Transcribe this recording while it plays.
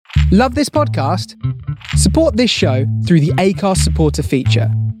Love this podcast? Support this show through the Acast supporter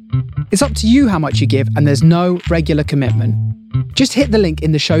feature. It's up to you how much you give, and there's no regular commitment. Just hit the link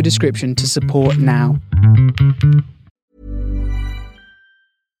in the show description to support now.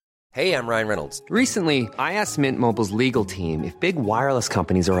 Hey, I'm Ryan Reynolds. Recently, I asked Mint Mobile's legal team if big wireless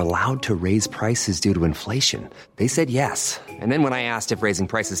companies are allowed to raise prices due to inflation. They said yes. And then when I asked if raising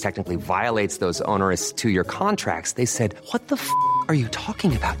prices technically violates those onerous two-year contracts, they said, "What the f*** are you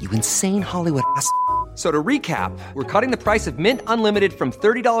talking about, you insane Hollywood ass?" So to recap, we're cutting the price of Mint Unlimited from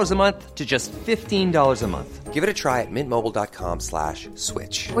 $30 a month to just $15 a month. Give it a try at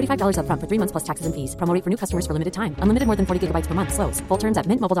mintmobile.com/switch. $45 up front for 3 months plus taxes and fees. Promo rate for new customers for limited time. Unlimited more than 40 gigabytes per month. Slows full terms at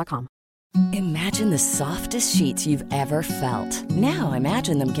mintmobile.com. Imagine the softest sheets you've ever felt. Now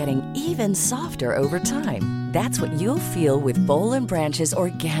imagine them getting even softer over time. That's what you'll feel with Boll & Branch's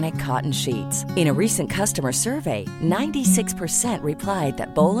organic cotton sheets. In a recent customer survey, 96% replied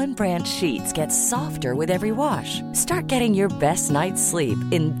that Boll & Branch sheets get softer with every wash. Start getting your best night's sleep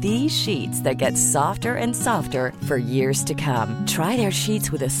in these sheets that get softer and softer for years to come. Try their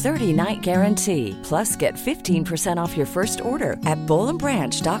sheets with a 30-night guarantee. Plus, get 15% off your first order at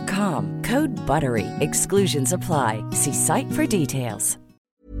bollandbranch.com. Code BUTTERY. Exclusions apply. See site for details.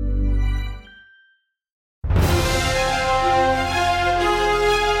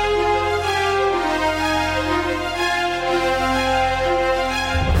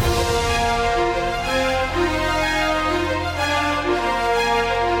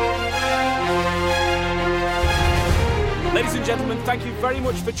 Ladies and gentlemen, thank you very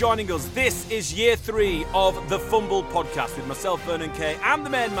much for joining us. This is year 3 of the FUMBLE podcast with myself, Vernon Kay, and the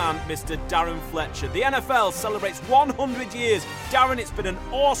main man, Mr. Darren Fletcher. The NFL celebrates 100 years. Darren, it's been an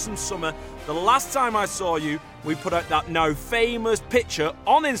awesome summer. The last time I saw you, we put out that now famous picture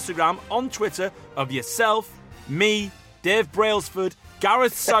on Instagram, on Twitter, of yourself, me, Dave Brailsford,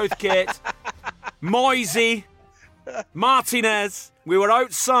 Gareth Southgate, Moisey, Martinez. We were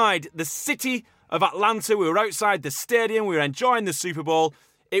outside the city of Atlanta. We were outside the stadium. We were enjoying the Super Bowl.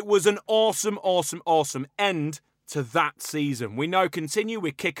 It was an awesome, awesome, awesome end to that season. We now continue.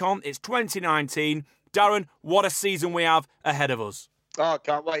 We kick on. It's 2019. Darren, what a season we have ahead of us. Oh, I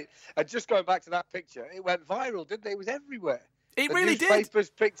can't wait. And just going back to that picture, it went viral, didn't it? It was everywhere. It really did. Newspapers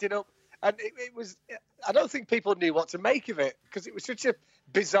picked it up. And it was, I don't think people knew what to make of it because it was such a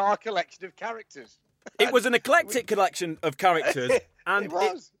bizarre collection of characters. It was an eclectic collection of characters. And It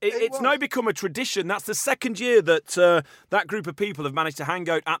was. it's now become a tradition. That's the second year that that group of people have managed to hang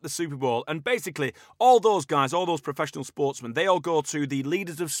out at the Super Bowl. And basically, all those guys, all those professional sportsmen, they all go to the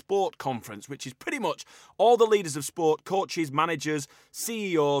Leaders of Sport conference, which is pretty much all the leaders of sport, coaches, managers,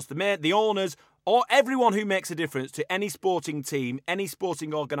 CEOs, the owners, or everyone who makes a difference to any sporting team, any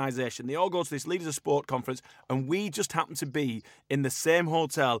sporting organisation. They all go to this Leaders of Sport conference, and we just happen to be in the same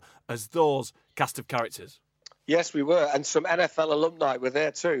hotel as those cast of characters. Yes, we were. And some NFL alumni were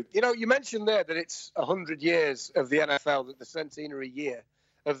there too. You know, you mentioned there that it's 100 years of the NFL, the centenary year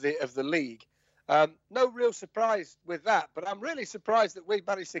of the league. No real surprise with that, but I'm really surprised that we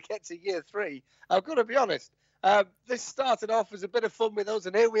managed to get to year 3. I've got to be honest. This started off as a bit of fun with us,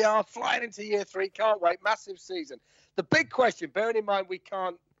 and here we are flying into year 3. Can't wait. Massive season. The big question, bearing in mind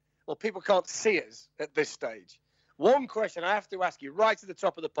people can't see us at this stage. One question I have to ask you right at the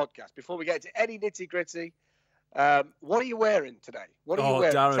top of the podcast before we get into any nitty-gritty. What are you wearing today? What are you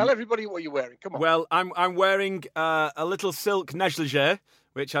wearing? Darren. Tell everybody what you're wearing. Come on. Well, I'm wearing a little silk negligee,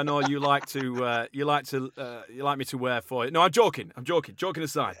 which I know you like me to wear for you. No, I'm joking. Joking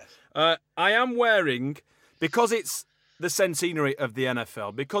aside, I am wearing, because it's the centenary of the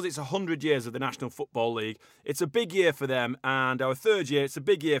NFL, because it's 100 years of the National Football League. It's a big year for them, and our third year, it's a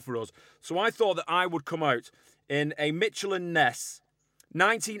big year for us. So I thought that I would come out in a Mitchell & Ness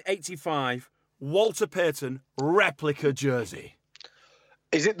 1985 Walter Payton replica jersey.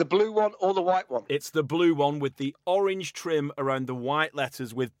 Is it the blue one or the white one? It's the blue one with the orange trim around the white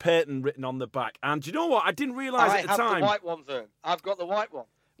letters with Payton written on the back. And do you know what? I didn't realise at the time. I have the white one, Vern. I've got the white one.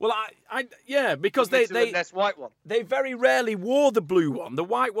 Well, because they white one. They very rarely wore the blue one. The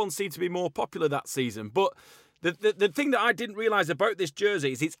white one seemed to be more popular that season. But the thing that I didn't realise about this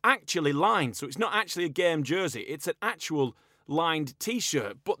jersey is it's actually lined, so it's not actually a game jersey. It's an actual lined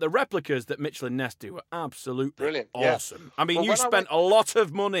T-shirt. But the replicas that Mitchell & Ness do are absolutely brilliant, awesome. Yeah. I mean, you spent a lot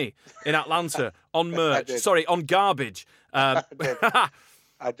of money in Atlanta on merch. Sorry, on garbage. I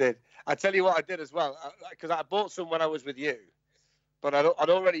did. I tell you what I did as well, because I bought some when I was with you. But I'd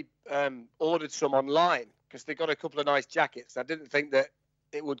already ordered some online because they got a couple of nice jackets. I didn't think that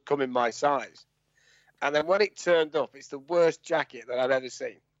it would come in my size. And then when it turned up, it's the worst jacket that I'd ever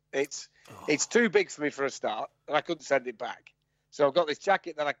seen. It's too big for me for a start, and I couldn't send it back. So I've got this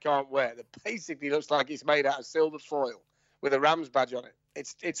jacket that I can't wear that basically looks like it's made out of silver foil with a Rams badge on it.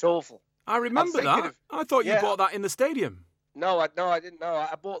 It's awful. I remember that. I thought you bought that in the stadium. No, I didn't know.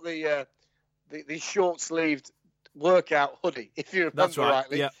 I bought the short-sleeved workout hoodie, if you remember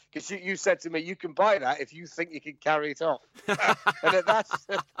rightly. Because you said to me, you can buy that if you think you can carry it off. And at that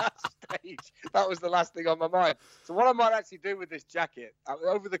stage, that was the last thing on my mind. So what I might actually do with this jacket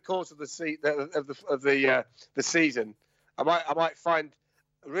over the course of the season, I might find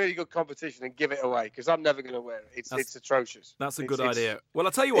a really good competition and give it away because I'm never going to wear it. It's atrocious. That's a good idea. Well,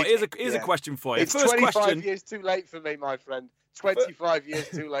 I'll tell you what. Here's a question for you. It's 25 years too late for me, my friend. 25 years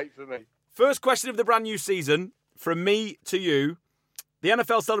too late for me. First question of the brand new season from me to you. The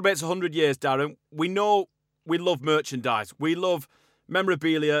NFL celebrates 100 years, Darren. We know we love merchandise. We love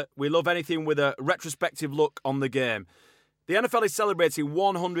memorabilia. We love anything with a retrospective look on the game. The NFL is celebrating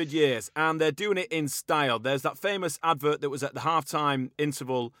 100 years, and they're doing it in style. There's that famous advert that was at the halftime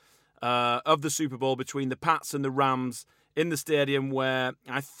interval of the Super Bowl between the Pats and the Rams in the stadium where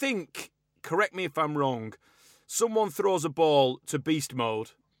I think, correct me if I'm wrong, someone throws a ball to beast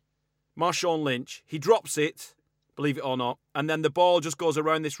mode, Marshawn Lynch. He drops it, believe it or not, and then the ball just goes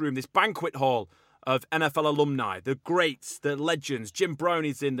around this room, this banquet hall of NFL alumni, the greats, the legends. Jim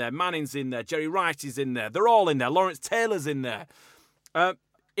Browney's in there, Manning's in there, Jerry Rice is in there. They're all in there. Lawrence Taylor's in there.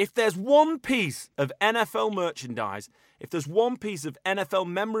 If there's one piece of NFL merchandise, if there's one piece of NFL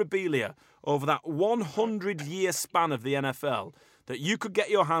memorabilia over that 100-year span of the NFL that you could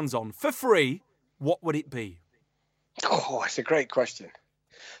get your hands on for free, what would it be? Oh, it's a great question.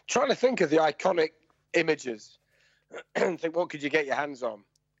 Trying to think of the iconic images and think, what could you get your hands on?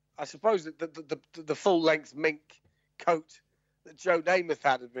 I suppose that the full-length mink coat that Joe Namath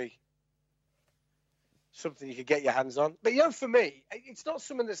had would be something you could get your hands on. But, for me, it's not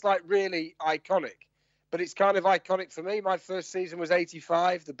something that's, really iconic. But it's kind of iconic for me. My first season was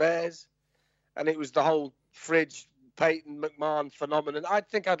 85, the Bears. And it was the whole Fridge, Peyton, McMahon phenomenon. I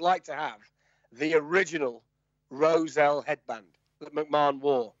think I'd like to have the original Roselle headband that McMahon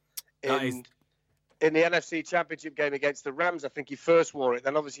wore in the NFC Championship game against the Rams. I think he first wore it.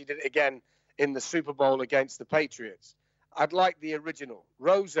 Then obviously he did it again in the Super Bowl against the Patriots. I'd like the original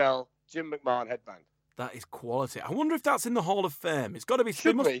Roselle Jim McMahon headband. That is quality. I wonder if that's in the Hall of Fame. It's got to be.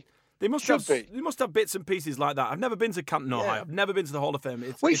 They must have bits and pieces like that. I've never been to Canton, Ohio. I've never been to the Hall of Fame.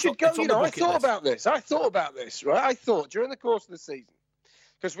 We should go. I thought about this, right? I thought during the course of the season,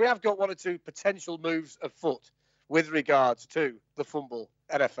 because we have got one or two potential moves afoot with regards to the Fumble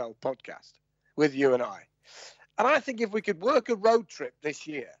NFL podcast with you and I. And I think if we could work a road trip this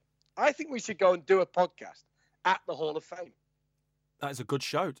year, I think we should go and do a podcast at the Hall of Fame. That is a good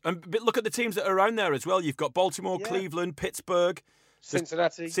shout. And look at the teams that are around there as well. You've got Baltimore, Cleveland, Pittsburgh,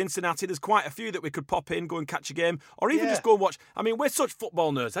 Cincinnati. There's quite a few that we could pop in, go and catch a game, or even just go and watch. I mean, we're such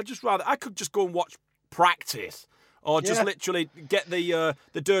football nerds. I could just go and watch practice. Or just literally get the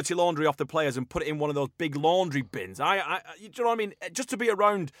dirty laundry off the players and put it in one of those big laundry bins. You know what I mean? Just to be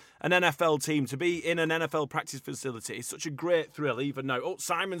around an NFL team, to be in an NFL practice facility, is such a great thrill. Even now,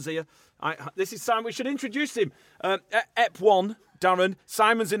 Simon's here. This is Simon. We should introduce him. EP1, Darren.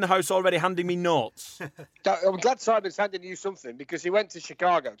 Simon's in the house already, handing me notes. I'm glad Simon's handing you something because he went to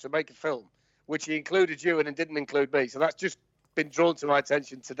Chicago to make a film, which he included you in and didn't include me. So that's just been drawn to my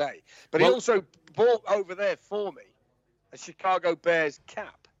attention today. But he also bought over there for me a Chicago Bears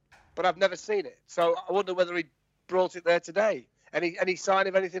cap, but I've never seen it. So I wonder whether he brought it there today. Any sign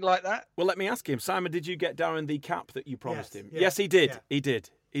of anything like that? Well, let me ask him. Simon, did you get Darren the cap that you promised him? Yes, he did. Yeah. He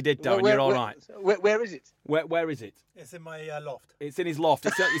did, Darren. You're all right. Where is it? Where is it? It's in my loft. It's in his loft.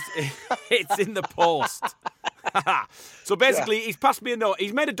 It's in the post. So basically, he's passed me a note.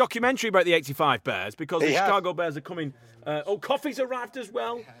 He's made a documentary about the 85 Bears because the Chicago Bears are coming. Coffee's arrived as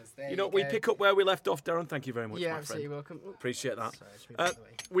well. We pick up where we left off, Darren. Thank you very much, my friend. Absolutely welcome. Appreciate that.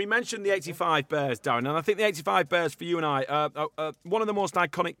 We mentioned the 85 Bears, Darren, and I think the 85 Bears for you and I are one of the most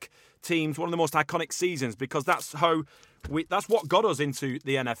iconic teams, one of the most iconic seasons because that's what got us into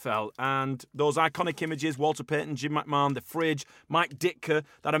the NFL. And those iconic images, Walter Payton, Jim McMahon, the Fridge, Mike Ditka,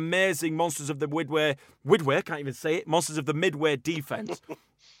 that amazing Monsters of the Midway, can't even say it, Monsters of the Midway defense.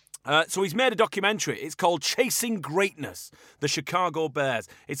 So he's made a documentary. It's called Chasing Greatness, the Chicago Bears.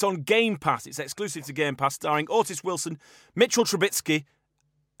 It's on Game Pass. It's exclusive to Game Pass, starring Otis Wilson, Mitchell Trubisky,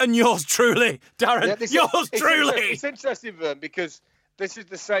 and yours truly, Darren. It's interesting, Vern, because this is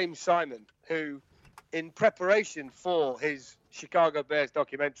the same Simon who, in preparation for his Chicago Bears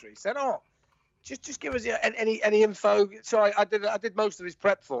documentary, said, just give us any info. So I did most of his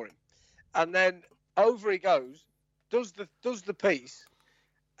prep for him. And then over he goes, does the piece,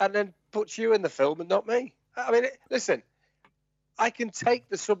 and then puts you in the film and not me. I mean, listen, I can take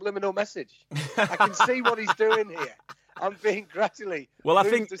the subliminal message. I can see what he's doing here. I'm being gradually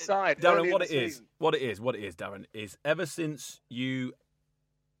moved aside. Darren, what it is, Darren, is ever since you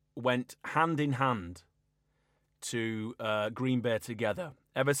went hand in hand to Green Bay together,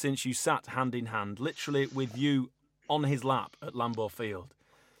 ever since you sat hand in hand, literally with you on his lap at Lambeau Field,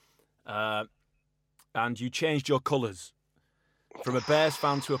 and you changed your colours from a Bears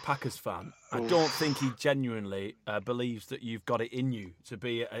fan to a Packers fan, I don't think he genuinely believes that you've got it in you to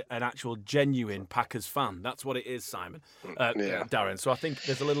be an actual genuine Packers fan. That's what it is, Simon. Darren. So I think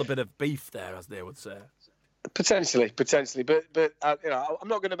there's a little bit of beef there, as they would say. Potentially, but I'm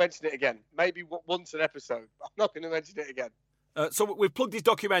not going to mention it again. Maybe once an episode. I'm not going to mention it again. So we've plugged his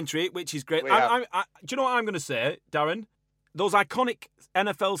documentary, which is great. Do you know what I'm going to say, Darren? Those iconic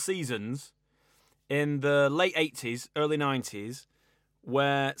NFL seasons in the late 80s, early 90s,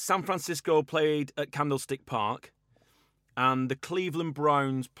 where San Francisco played at Candlestick Park and the Cleveland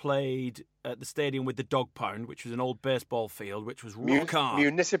Browns played at the stadium with the Dog Pound, which was an old baseball field, which was rock hard.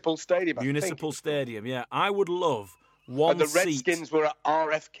 Municipal Stadium, Municipal Stadium, yeah. I would love one seat. And the Redskins were at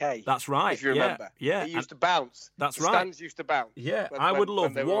RFK. That's right. If you remember. Yeah. It used to bounce. That's the right. Stands used to bounce. Yeah, I would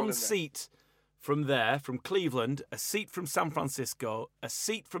love one seat from there, from Cleveland, a seat from San Francisco, a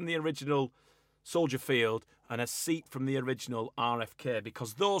seat from the original Soldier Field, and a seat from the original RFK,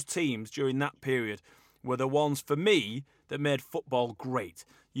 because those teams during that period were the ones, for me, that made football great.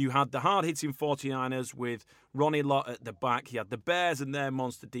 You had the hard-hitting 49ers with Ronnie Lott at the back. You had the Bears and their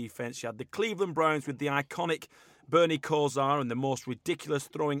monster defense. You had the Cleveland Browns with the iconic Bernie Kosar and the most ridiculous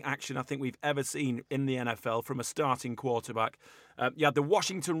throwing action I think we've ever seen in the NFL from a starting quarterback. You had the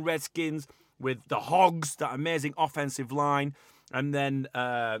Washington Redskins with the Hogs, that amazing offensive line. And then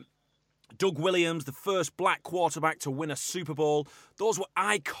Doug Williams, the first black quarterback to win a Super Bowl. Those were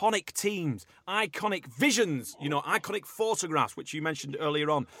iconic teams, iconic visions, iconic photographs, which you mentioned earlier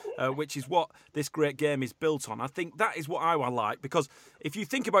on, which is what this great game is built on. I think that is what I like, because if you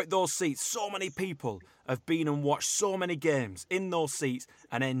think about those seats, so many people have been and watched so many games in those seats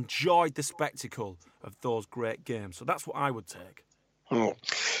and enjoyed the spectacle of those great games. So that's what I would take.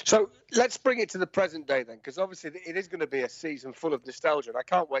 So let's bring it to the present day then, because obviously it is going to be a season full of nostalgia, and I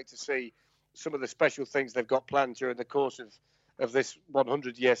can't wait to see some of the special things they've got planned during the course of this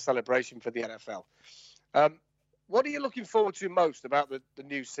 100-year celebration for the NFL. What are you looking forward to most about the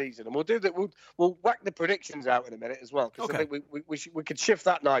new season? And we'll do that. We'll whack the predictions out in a minute as well, because I think we could shift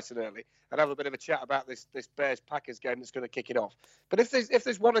that nice and early and have a bit of a chat about this Bears-Packers game that's going to kick it off. But if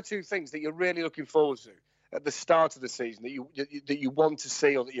there's one or two things that you're really looking forward to at the start of the season that you want to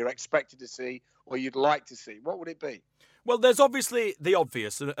see, or that you're expected to see, or you'd like to see, what would it be? Well, there's obviously the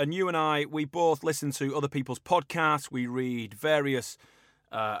obvious, and you and I, we both listen to other people's podcasts, we read various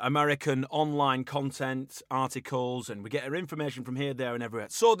American online content, articles, and we get our information from here, there, and everywhere.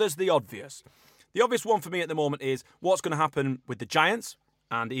 So there's the obvious. The obvious one for me at the moment is what's going to happen with the Giants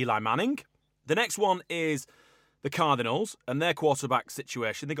and Eli Manning. The next one is the Cardinals and their quarterback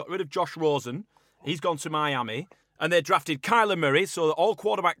situation. They got rid of Josh Rosen. He's gone to Miami, and they drafted Kyler Murray, so all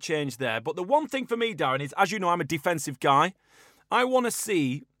quarterback change there. But the one thing for me, Darren, is, as you know, I'm a defensive guy. I want to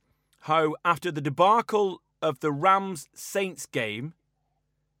see how, after the debacle of the Rams-Saints game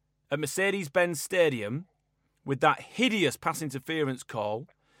at Mercedes-Benz Stadium, with that hideous pass interference call,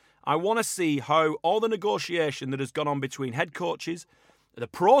 I want to see how all the negotiation that has gone on between head coaches, the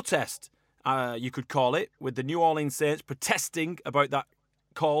protest, you could call it, with the New Orleans Saints protesting about that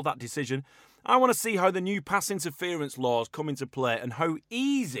call, that decision. I want to see how the new pass interference laws come into play and how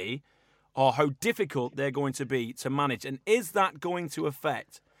easy or how difficult they're going to be to manage. And is that going to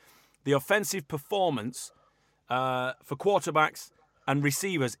affect the offensive performance for quarterbacks and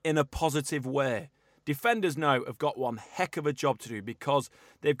receivers in a positive way? Defenders now have got one heck of a job to do, because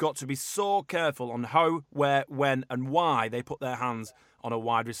they've got to be so careful on how, where, when and why they put their hands on a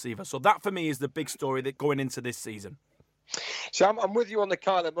wide receiver. So that for me is the big story that going into this season. So I'm with you on the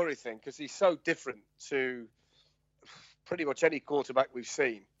Kyler Murray thing, because he's so different to pretty much any quarterback we've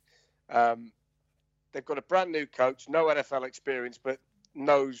seen. They've got a brand new coach, no NFL experience, but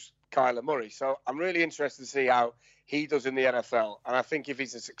knows Kyler Murray. So I'm really interested to see how he does in the NFL. And I think if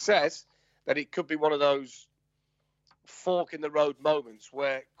he's a success, then it could be one of those fork in the road moments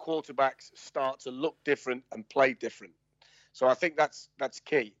where quarterbacks start to look different and play different. So I think that's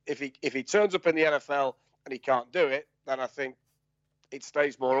key. If he turns up in the NFL and he can't do it, then I think it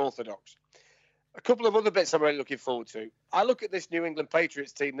stays more orthodox. A couple of other bits I'm really looking forward to. I look at this New England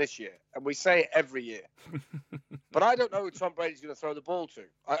Patriots team this year, and we say it every year. But I don't know who Tom Brady's going to throw the ball to.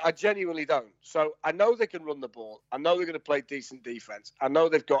 I genuinely don't. So I know they can run the ball. I know they're going to play decent defense. I know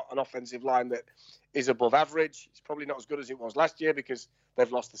they've got an offensive line that is above average. It's probably not as good as it was last year because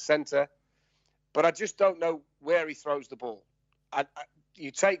they've lost the center. But I just don't know where he throws the ball.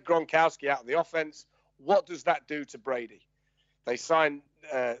 You take Gronkowski out of the offense. What does that do to Brady? They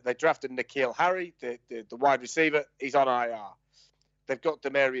drafted N'Keal Harry, the wide receiver. He's on IR. They've got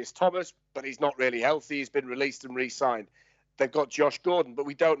Demaryius Thomas, but he's not really healthy. He's been released and re-signed. They've got Josh Gordon, but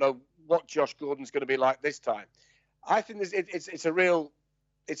we don't know what Josh Gordon's going to be like this time. I think it's a real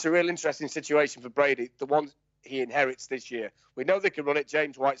interesting situation for Brady, the one he inherits this year. We know they can run it.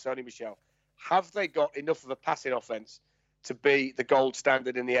 James White, Sony Michel. Have they got enough of a passing offense to be the gold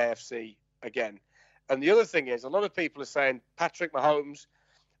standard in the AFC again? And the other thing is, a lot of people are saying Patrick Mahomes.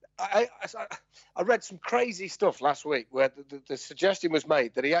 I read some crazy stuff last week where the suggestion was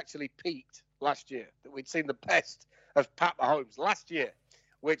made that he actually peaked last year, that we'd seen the best of Pat Mahomes last year,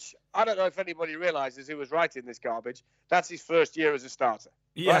 which I don't know if anybody realizes who was writing this garbage. That's his first year as a starter.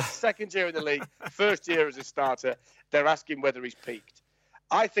 Yeah. Right? Second year in the league, first year as a starter. They're asking whether he's peaked.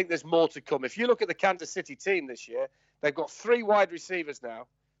 I think there's more to come. If you look at the Kansas City team this year, they've got 3 wide receivers now.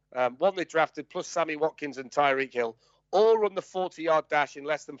 One they drafted, plus Sammy Watkins and Tyreek Hill, all run the 40-yard dash in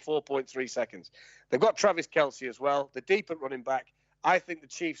less than 4.3 seconds. They've got Travis Kelce as well, the deep at running back. I think the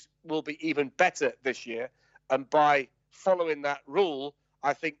Chiefs will be even better this year. And by following that rule,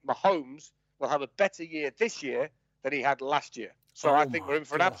 I think Mahomes will have a better year this year than he had last year. So I think we're in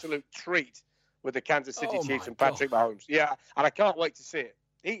for an absolute treat with the Kansas City Chiefs and Patrick Mahomes. Yeah, and I can't wait to see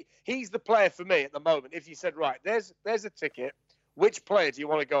it. He's the player for me at the moment. If you said, right, there's a ticket, which player do you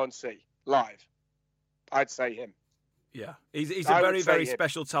want to go and see live? I'd say him. Yeah, he's a very, very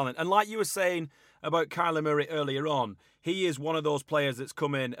special talent. And like you were saying about Kyler Murray earlier on, he is one of those players that's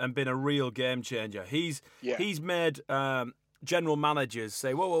come in and been a real game changer. He's made general managers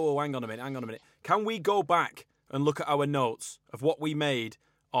say, whoa, hang on a minute. Can we go back and look at our notes of what we made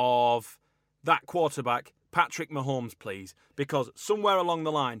of that quarterback, Patrick Mahomes, please? Because somewhere along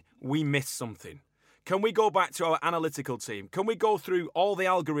the line, we missed something. Can we go back to our analytical team? Can we go through all the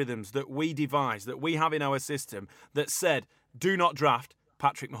algorithms that we devised, that we have in our system, that said, do not draft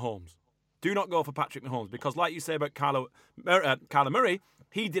Patrick Mahomes? Do not go for Patrick Mahomes. Because like you say about Kyler Murray,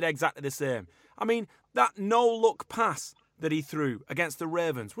 he did exactly the same. I mean, that no-look pass that he threw against the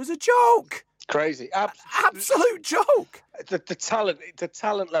Ravens was a joke. Crazy. Absolute joke. The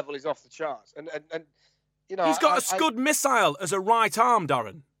talent level is off the charts. And you know, he's got a Scud missile as a right arm,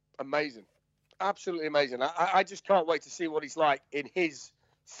 Darren. Amazing. Absolutely amazing. I just can't wait to see what he's like in his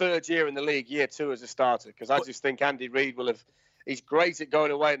third year in the league, year 2 as a starter, because I just think Andy Reid he's great at going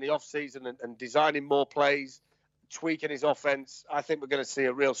away in the off-season and designing more plays, tweaking his offense. I think we're going to see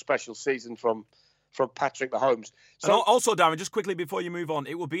a real special season from Patrick Mahomes. So, and also, Darren, just quickly before you move on,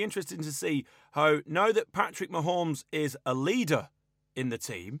 it will be interesting to see how, now that Patrick Mahomes is a leader in the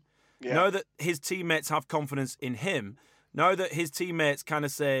team, now that his teammates have confidence in him, now that his teammates kind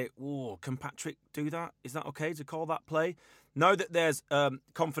of say, "Oh, can Patrick do that? Is that okay to call that play?" Now that there's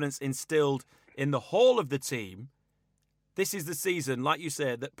confidence instilled in the whole of the team, this is the season, like you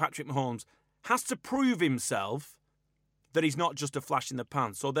said, that Patrick Mahomes has to prove himself that he's not just a flash in the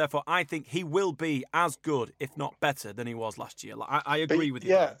pan. So therefore, I think he will be as good, if not better, than he was last year. I agree with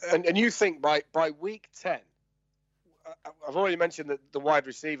you. Yeah, and you think by week 10, I've already mentioned the wide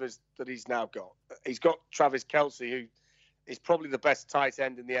receivers that he's now got. He's got Travis Kelce, who is probably the best tight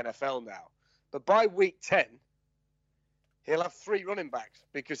end in the NFL now. But by week 10, he'll have 3 running backs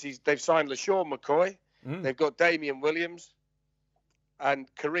because they've signed LaShawn McCoy. They've got Damian Williams and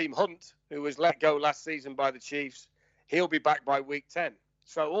Kareem Hunt, who was let go last season by the Chiefs. He'll be back by week 10.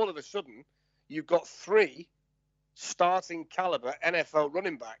 So all of a sudden, you've got 3 starting caliber NFL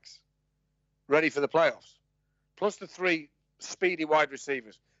running backs ready for the playoffs, plus the 3 speedy wide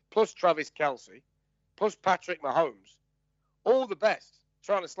receivers, plus Travis Kelce, plus Patrick Mahomes. All the best.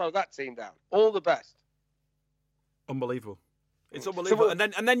 Trying to slow that team down. All the best. Unbelievable. It's unbelievable. So,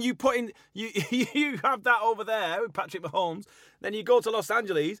 and then you put in you have that over there with Patrick Mahomes. Then you go to Los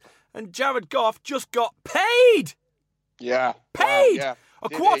Angeles and Jared Goff just got paid. Yeah. Paid. Yeah. A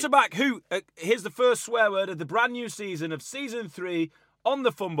quarterback who, here's the first swear word of the brand new season of season 3 on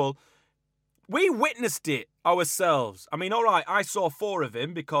the Fumble. We witnessed it ourselves. I mean, all right, I saw 4 of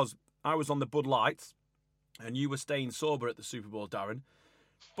him because I was on the Bud Lights and you were staying sober at the Super Bowl, Darren.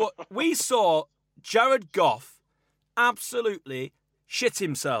 But we saw Jared Goff absolutely shit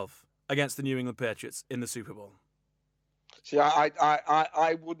himself against the New England Patriots in the Super Bowl. See,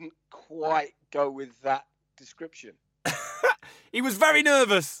 I wouldn't quite go with that description. He was very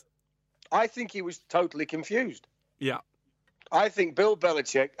nervous. I think he was totally confused. Yeah. I think Bill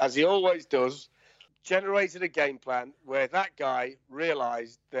Belichick, as he always does, generated a game plan where that guy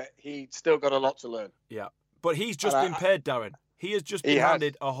realised that he'd still got a lot to learn. Yeah. But he's just been paid, Darren. He has just been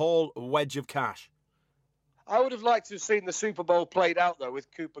handed a whole wedge of cash. I would have liked to have seen the Super Bowl played out, though,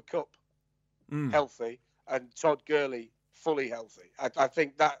 with Cooper Kupp healthy and Todd Gurley fully healthy. I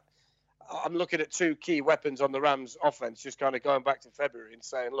think that I'm looking at two key weapons on the Rams offense, just kind of going back to February and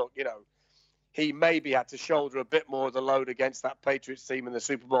saying, look, he maybe had to shoulder a bit more of the load against that Patriots team in the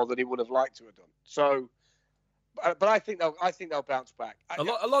Super Bowl than he would have liked to have done. So, but I think they'll bounce back.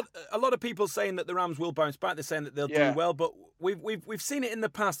 A lot of people saying that the Rams will bounce back. They're saying that they'll do well, but we've seen it in the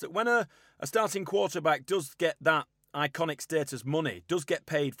past that when a starting quarterback does get that iconic status money, does get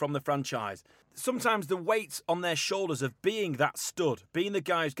paid from the franchise, sometimes the weight on their shoulders of being that stud, being the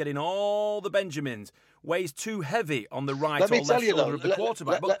guy who's getting all the Benjamins, weighs too heavy on the right or left shoulder of the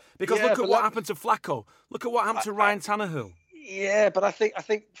quarterback. Because look at what happened to Flacco. Look at what happened to Ryan Tannehill. Yeah, but I think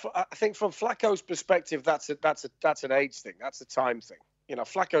from Flacco's perspective, that's an age thing. That's a time thing.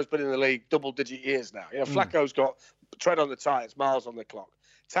 Flacco's been in the league double-digit years now. Flacco's got tread on the tires, miles on the clock.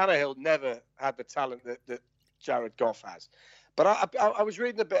 Tannehill never had the talent that Jared Goff has. But I was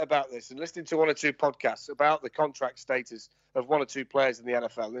reading a bit about this and listening to one or two podcasts about the contract status of one or two players in the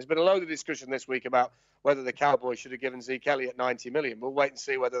NFL. And there's been a load of discussion this week about whether the Cowboys should have given Zeke Elliott $90 million. We'll wait and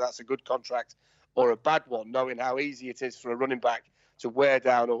see whether that's a good contract or a bad one, knowing how easy it is for a running back to wear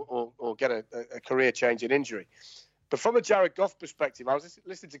down or get a career-changing injury. But from a Jared Goff perspective, I was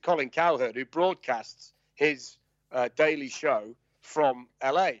listening to Colin Cowherd, who broadcasts his daily show from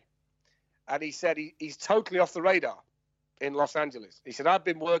LA. And he said he's totally off the radar in Los Angeles. He said, I've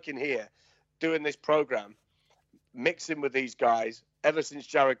been working here doing this program, mixing with these guys ever since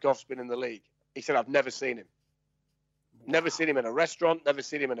Jared Goff's been in the league. He said, I've never seen him. Never seen him in a restaurant, never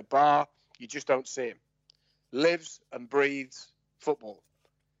seen him in a bar. You just don't see him. Lives and breathes football.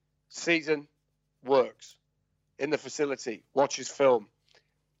 Season, works. In the facility, watches film,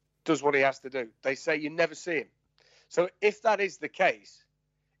 does what he has to do. They say you never see him. So if that is the case,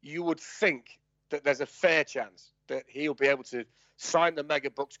 you would think that there's a fair chance that he'll be able to sign the mega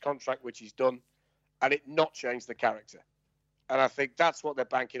bucks contract, which he's done, and it not change the character. And I think that's what they're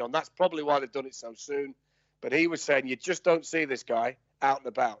banking on. That's probably why they've done it so soon. But he was saying you just don't see this guy out and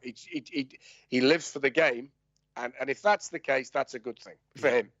about. He lives for the game. And if that's the case, that's a good thing for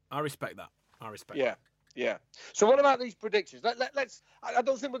him. I respect that. that. Yeah. So what about these predictions? Let's. I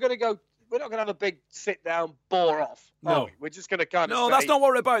don't think we're going to go. We're not going to have a big sit down, bore off. No, we're just going to kind of. No, that's not what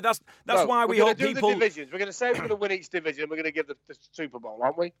we're about. That's why we hope people. The divisions. We're going to say we're going to win each division. We're going to give the Super Bowl,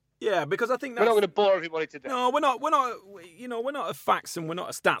 aren't we? Yeah, because I think we're not going to bore everybody today. No, we're not. We're not a facts and we're not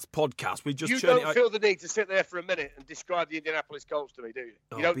a stats podcast. We just. You don't feel the need to sit there for a minute and describe the Indianapolis Colts to me, do you?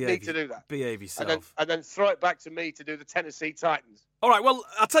 You don't need to do that. Behave yourself. And then throw it back to me to do the Tennessee Titans. All right. Well,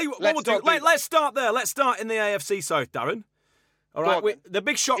 I'll tell you what we'll do. Let's start there. Let's start in the AFC South, Darren. All right. The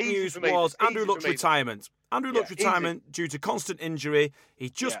big shock news was Andrew Luck's retirement. Andrew Luck's retirement due to constant injury. He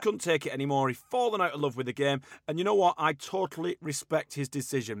just couldn't take it anymore. He's fallen out of love with the game. And you know what? I totally respect his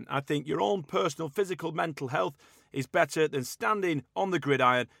decision. I think your own personal, physical, mental health is better than standing on the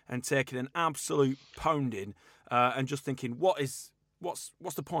gridiron and taking an absolute pounding and just thinking, what's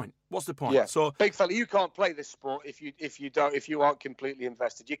the point? What's the point? Yeah. So, big fella, you can't play this sport if you aren't completely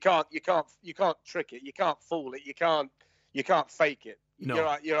invested. You can't trick it. You can't fool it. You can't fake it.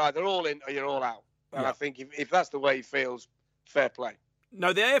 No. You're either all in or you're all out. And I think if that's the way he feels, fair play.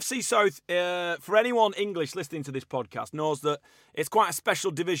 No, the AFC South, for anyone English listening to this podcast, knows that it's quite a special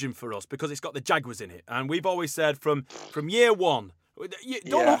division for us because it's got the Jaguars in it. And we've always said from year one,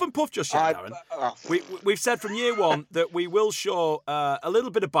 don't huff and puff just yet, Darren. We've said from year one that we will show a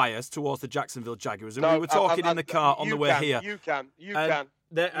little bit of bias towards the Jacksonville Jaguars. And we were talking in the car on the way here. You can.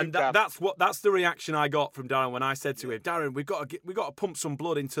 That's the reaction I got from Darren when I said to him, Darren, we've got to pump some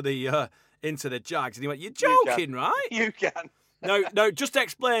blood into the Jags, and he went, "You're joking, right?" You can. No. Just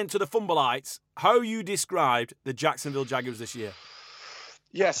explain to the Fumbleites how you described the Jacksonville Jaguars this year.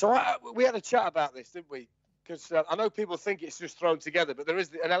 Yeah, so we had a chat about this, didn't we? Because I know people think it's just thrown together, but there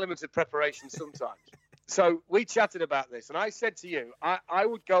is an element of preparation sometimes. So we chatted about this, and I said to you, I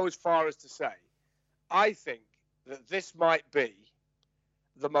would go as far as to say, I think that this might be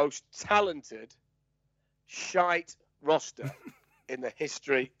the most talented shite roster in the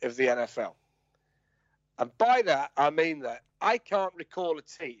history of the NFL. And by that, I mean that I can't recall a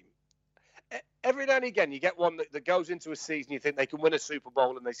team. Every now and again, you get one that goes into a season, you think they can win a Super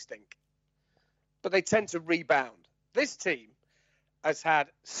Bowl and they stink. But they tend to rebound. This team has had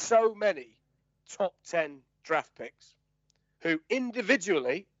so many top 10 draft picks who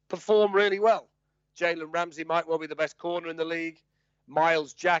individually perform really well. Jalen Ramsey might well be the best corner in the league.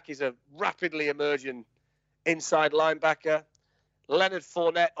 Miles Jack is a rapidly emerging inside linebacker. Leonard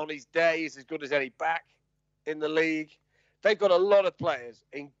Fournette on his day is as good as any back in the league. They've got a lot of players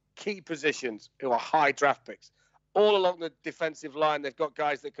in key positions who are high draft picks. All along the defensive line, they've got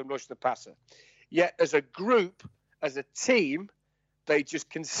guys that can rush the passer. Yet as a group, as a team, they just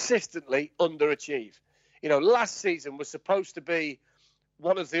consistently underachieve. You know, last season was supposed to be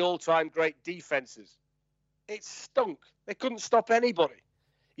one of the all-time great defenses. It stunk. They couldn't stop anybody.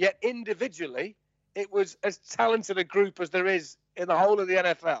 Yet individually, it was as talented a group as there is in the whole of the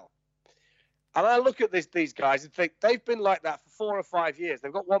NFL. And I look at these guys and think they've been like that for 4 or 5 years.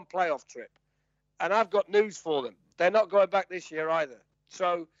 They've got one playoff trip. And I've got news for them. They're not going back this year either.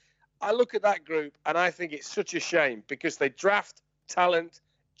 So I look at that group and I think it's such a shame because they draft talent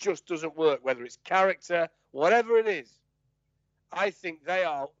just doesn't work, whether it's character, whatever it is. I think they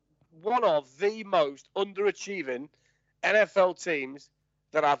are one of the most underachieving NFL teams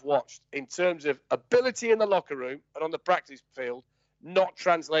that I've watched in terms of ability in the locker room and on the practice field, not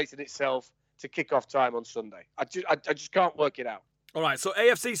translating itself to kickoff time on Sunday. I just can't work it out. All right, so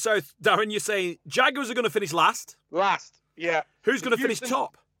AFC South, Darren, you're saying Jaguars are going to finish last? Last, yeah. Who's going to finish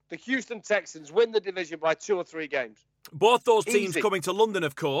top? The Houston Texans win the division by 2 or 3 games. Both those teams Easy. coming to London,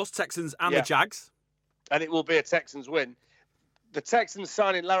 of course, Texans and the Jags. And it will be a Texans win. The Texans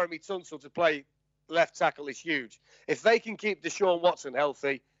signing Laramie Tunsil to play left tackle is huge. If they can keep Deshaun Watson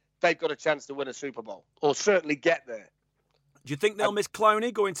healthy, they've got a chance to win a Super Bowl, or certainly get there. Do you think they'll miss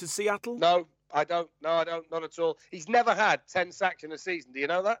Clowney going to Seattle? No, I don't. No, I don't. Not at all. He's never had 10 sacks in a season. Do you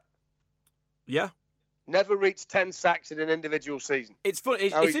know that? Yeah. Never reached 10 sacks in an individual season. It's fun.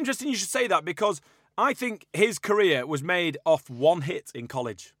 It's interesting you should say that because I think his career was made off one hit in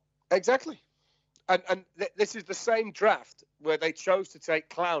college. Exactly. And this is the same draft where they chose to take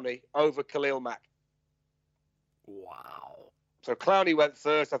Clowney over Khalil Mack. Wow. So Clowney went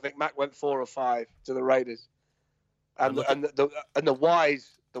first. I think Mack went 4 or 5 to the Raiders. And the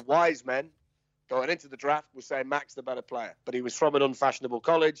wise men going into the draft were saying Mack's the better player. But he was from an unfashionable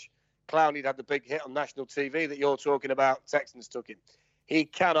college. Clowney'd had the big hit on national TV that you're talking about. Texans took him. He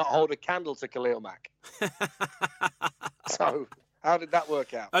cannot hold a candle to Khalil Mack. So how did that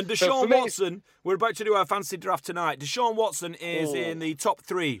work out? And Deshaun Watson, we're about to do our fantasy draft tonight. Deshaun Watson is in the top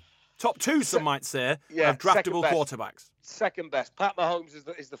 3, top 2, some might say, of draftable quarterbacks. Second best. Pat Mahomes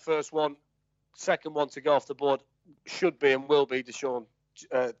is the first one. Second one to go off the board should be and will be Deshaun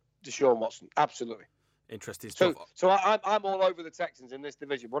Watson. Absolutely. Interesting stuff. So I'm all over the Texans in this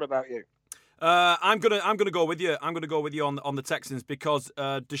division. What about you? I'm gonna go with you. I'm gonna go with you on the Texans because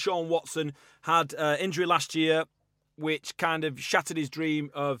Deshaun Watson had injury last year, which kind of shattered his dream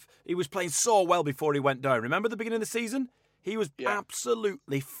of. He was playing so well before he went down. Remember the beginning of the season? He was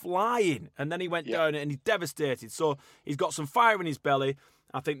absolutely flying, and then he went down and he's devastated. So he's got some fire in his belly.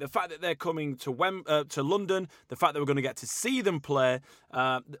 I think the fact that they're coming to London, the fact that we're going to get to see them play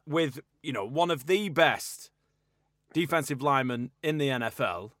with one of the best defensive linemen in the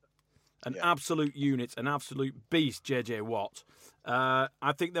NFL, an absolute unit, an absolute beast, J.J. Watt. I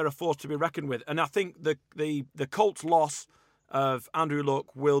think they're a force to be reckoned with, and I think the Colts' loss of Andrew Luck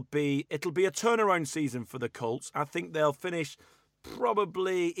it'll be a turnaround season for the Colts. I think they'll finish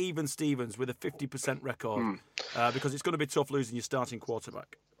probably even Stevens with a 50% record because it's going to be tough losing your starting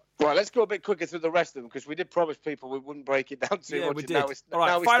quarterback. Well, let's go a bit quicker through the rest of them because we did promise people we wouldn't break it down too much. Yeah, we did. All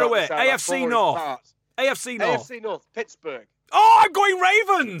right, fire away. AFC North. AFC North. AFC North. Pittsburgh. Oh, I'm going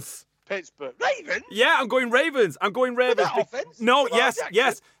Ravens. Pittsburgh. Ravens? Yeah, I'm going Ravens. With that offense? No, Lamar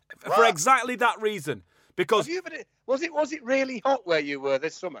yes. What? For exactly that reason. Because was it really hot where you were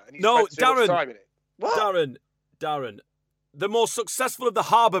this summer? And you no, spent too much time in it? What? Darren, the most successful of the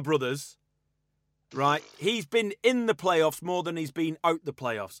Harbour brothers, right? He's been in the playoffs more than he's been out the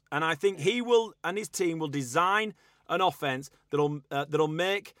playoffs, and I think he will and his team will design an offense that'll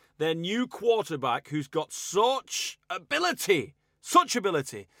make their new quarterback, who's got such ability,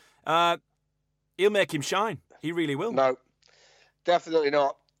 he'll make him shine. He really will. No, definitely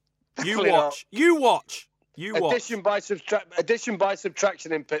not. You watch. Addition by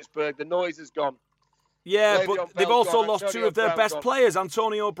subtraction in Pittsburgh. The noise is gone. Yeah, Le'Veon but Bell's they've also gone, lost Antonio 2 of their Brown's best gone. players,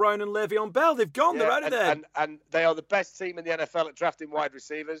 Antonio Brown and Le'Veon Bell. They've gone. They're out of there. And they are the best team in the NFL at drafting wide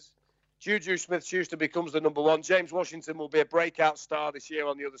receivers. Juju Smith-Schuster becomes the number 1. James Washington will be a breakout star this year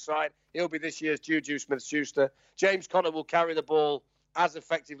on the other side. He'll be this year's Juju Smith-Schuster. James Conner will carry the ball as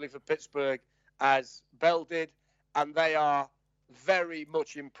effectively for Pittsburgh as Bell did. And they are very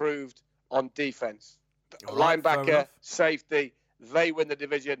much improved on defense. Right, linebacker, safety, they win the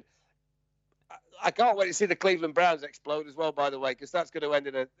division. I can't wait to see the Cleveland Browns explode as well, by the way, because that's going to end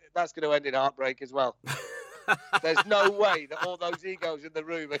in heartbreak as well. There's no way that all those egos in the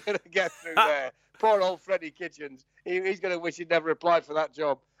room are going to get through there. Poor old Freddie Kitchens. He's going to wish he'd never applied for that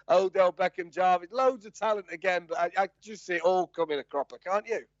job. Odell Beckham Jarvis, loads of talent again, but I just see it all coming a cropper, can't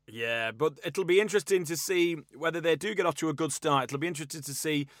you? Yeah, but it'll be interesting to see whether they do get off to a good start. It'll be interesting to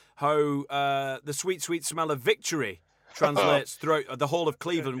see how the sweet, sweet smell of victory translates throughout the whole of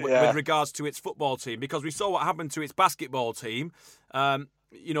Cleveland with regards to its football team, because we saw what happened to its basketball team.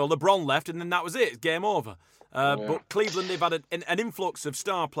 LeBron left, and then that was it. Game over. But Cleveland, they've had an influx of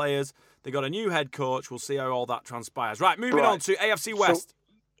star players. They got a new head coach. We'll see how all that transpires. Right, moving on to AFC West. So,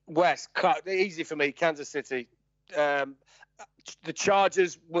 West, easy for me, Kansas City. The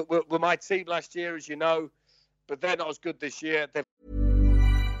Chargers were my team last year, as you know, but they're not as good this year.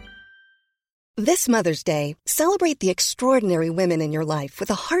 This Mother's Day, celebrate the extraordinary women in your life with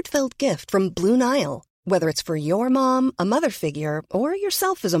a heartfelt gift from Blue Nile. Whether it's for your mom, a mother figure, or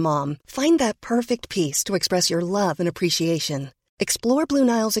yourself as a mom, find that perfect piece to express your love and appreciation. Explore Blue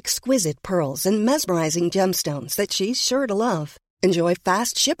Nile's exquisite pearls and mesmerizing gemstones that she's sure to love. Enjoy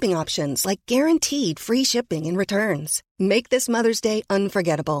fast shipping options like guaranteed free shipping and returns. Make this Mother's Day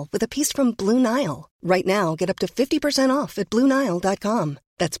unforgettable with a piece from Blue Nile. Right now, get up to 50% off at BlueNile.com.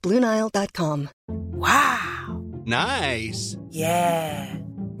 That's BlueNile.com. Wow. Nice. Yeah.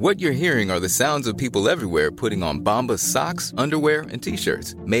 What you're hearing are the sounds of people everywhere putting on Bombas socks, underwear, and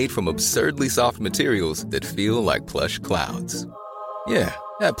T-shirts made from absurdly soft materials that feel like plush clouds. Yeah,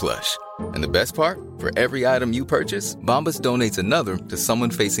 that plush. And the best part? For every item you purchase, Bombas donates another to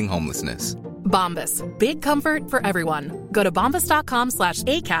someone facing homelessness. Bombas. Big comfort for everyone. Go to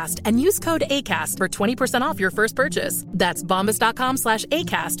bombas.com/ACAST and use code ACAST for 20% off your first purchase. That's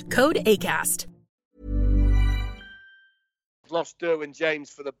bombas.com/ACAST. Code ACAST. Lost Derwin James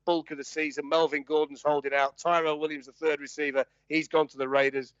for the bulk of the season. Melvin Gordon's holding out. Tyrell Williams, the third receiver, he's gone to the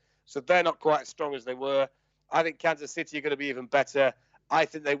Raiders. So they're not quite as strong as they were. I think Kansas City are going to be even better. I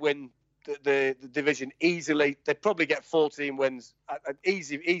think they win the division easily. They probably get 14 wins.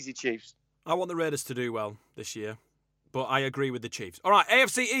 Easy Chiefs. I want the Raiders to do well this year, but I agree with the Chiefs. All right,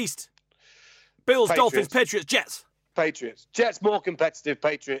 AFC East. Bills, Patriots. Dolphins, Patriots, Jets. Patriots. Jets more competitive.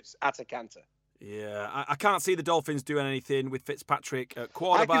 Patriots at a canter. Yeah, I can't see the Dolphins doing anything with Fitzpatrick at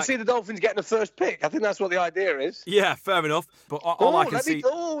quarterback. I can see the Dolphins getting the first pick. I think that's what the idea is. Yeah, fair enough. But all I can see...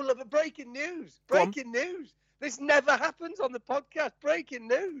 breaking news. Breaking news. This never happens on the podcast. Breaking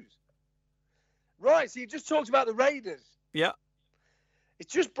news. Right, so you just talked about the Raiders. Yeah.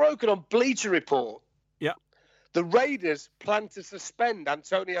 It's just broken on Bleacher Report. Yeah. The Raiders plan to suspend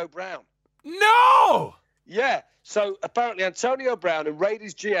Antonio Brown. No! Yeah. So apparently Antonio Brown and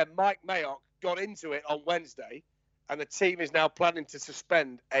Raiders GM Mike Mayock got into it on Wednesday, and the team is now planning to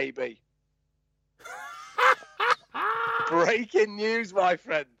suspend AB. Breaking news, my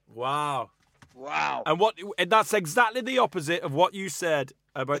friend. Wow. And that's exactly the opposite of what you said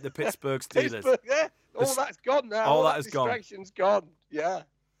about the Pittsburgh Steelers. Pittsburgh, yeah. All that's gone now. All that is gone. Distraction's gone. Yeah.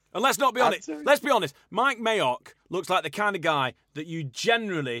 And let's not be honest. Let's be honest. Mike Mayock looks like the kind of guy that you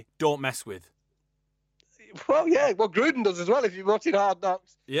generally don't mess with. Well, yeah. Well, Gruden does as well if you're watching Hard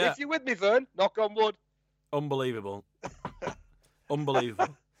Knocks. Yeah. If you're with me, Vern, knock on wood. Unbelievable.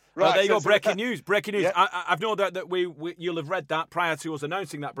 Unbelievable. Right, there you so go. Breaking news. Yeah. I've no doubt that you'll have read that prior to us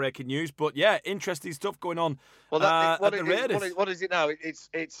announcing that breaking news. But yeah, interesting stuff going on. Well, at the Raiders. What is it now? It's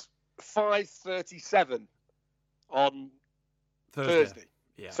 5:37 on Thursday.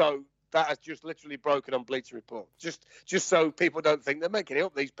 Yeah. So that has just literally broken on Bleacher Report. Just so people don't think they're making it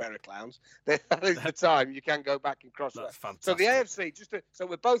up, these pair of clowns. That is the time you can go back and cross-check. That's fantastic. So the AFC, so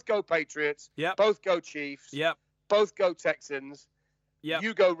we both go Patriots. Yep. Both go Chiefs. Yep. Both go Texans. Yep.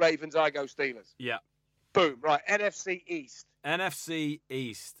 You go Ravens, I go Steelers. Yeah. Boom. Right, NFC East. NFC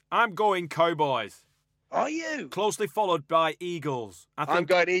East. I'm going Cowboys. Are you? Closely followed by Eagles. I'm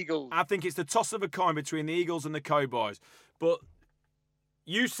going Eagles. I think it's the toss of a coin between the Eagles and the Cowboys. But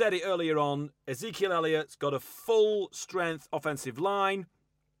you said it earlier on, Ezekiel Elliott's got a full-strength offensive line.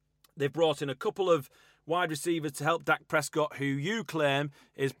 They've brought in a couple of wide receivers to help Dak Prescott, who you claim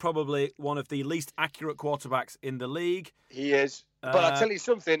is probably one of the least accurate quarterbacks in the league. He is. But I'll tell you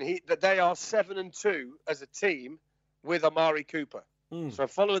something, that they are 7-2 as a team with Amari Cooper. So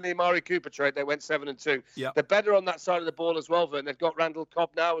following the Amari Cooper trade, they went 7-2. Yep. They're better on that side of the ball as well, Vern. They've got Randall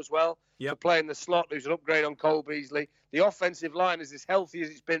Cobb now as well to play in the slot, who's an upgrade on Cole Beasley. The offensive line is as healthy as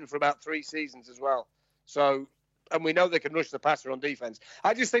it's been for about 3 seasons as well. So, and we know they can rush the passer on defense.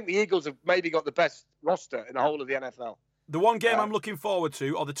 I just think the Eagles have maybe got the best roster in the whole of the NFL. The one game I'm looking forward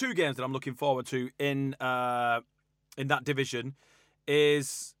to, or the 2 games that I'm looking forward to in that division,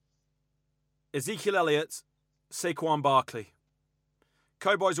 is Ezekiel Elliott, Saquon Barkley.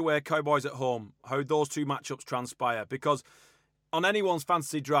 Cowboys away, Cowboys at home. How those two matchups transpire. Because on anyone's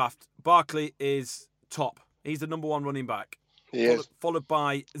fantasy draft, Barkley is top. He's the number one running back. He is. Followed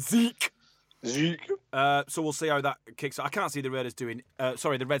by Zeke. Zeke. So we'll see how that kicks. I can't see the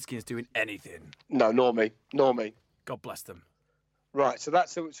the Redskins doing anything. No, nor me. God bless them. Right, so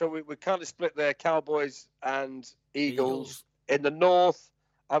we kind of split there, Cowboys and Eagles. In the North,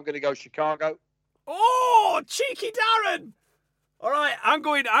 I'm going to go Chicago. Oh, cheeky Darren! All right, I'm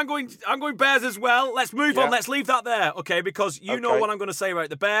going Bears as well. Let's move on. Let's leave that there, okay? Because you know what I'm going to say about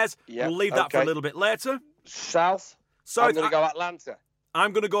the Bears. Yeah. We'll leave that for a little bit later. South, I'm going to go Atlanta.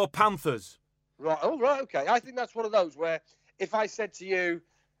 I'm going to go Panthers. Right. Oh, right. Okay. I think that's one of those where if I said to you,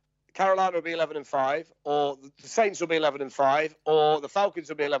 Carolina will be 11-5, or the Saints will be 11-5, or the Falcons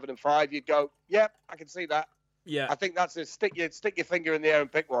will be 11-5, you'd go, yep, I can see that. Yeah. I think that's a stick your finger in the air and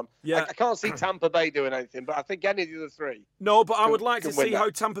pick one. Yeah. I can't see Tampa Bay doing anything, but I think any of the other three. No, but I would like to see how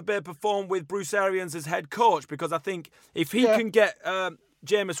Tampa Bay perform with Bruce Arians as head coach, because I think if he can get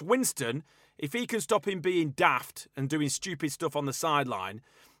Jameis Winston, if he can stop him being daft and doing stupid stuff on the sideline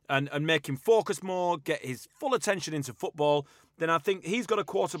and make him focus more, get his full attention into football, then I think he's got a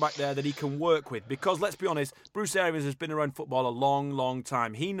quarterback there that he can work with. Because let's be honest, Bruce Arians has been around football a long, long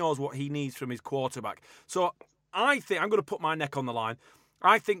time. He knows what he needs from his quarterback. So I think I'm going to put my neck on the line.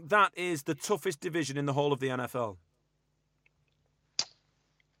 I think that is the toughest division in the whole of the NFL.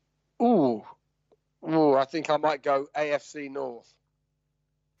 Ooh, I think I might go AFC North.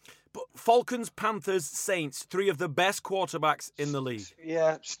 But Falcons, Panthers, Saints, three of the best quarterbacks in the league.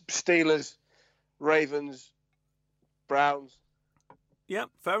 Yeah, Steelers, Ravens, Browns. Yeah,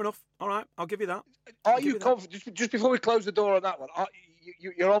 fair enough. All right, I'll give you that. Are you confident? Just before we close the door on that one,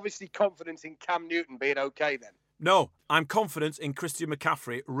 you're obviously confident in Cam Newton being okay then? No, I'm confident in Christian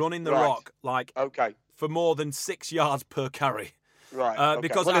McCaffrey running the rock for more than 6 yards per carry. Right.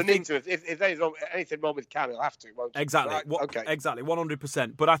 Because I think if there's anything wrong with Cam, he'll have to, won't he? Exactly. Right. Exactly.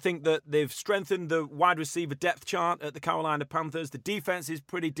 100%. But I think that they've strengthened the wide receiver depth chart at the Carolina Panthers. The defense is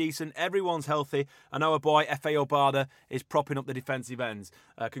pretty decent. Everyone's healthy. And our boy F.A. Obada is propping up the defensive ends.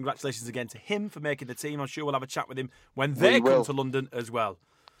 Congratulations again to him for making the team. I'm sure we'll have a chat with him when they come to London as well.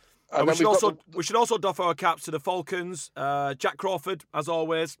 And we should also doff our caps to the Falcons. Jack Crawford, as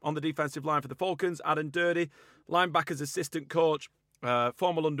always, on the defensive line for the Falcons. Adam Dirty, linebackers assistant coach.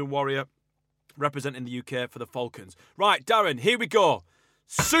 Former London Warrior, representing the UK for the Falcons. Right, Darren, here we go.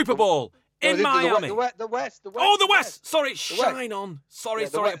 Super Bowl in Miami. The West. Oh, the West. Sorry, shine on. Sorry,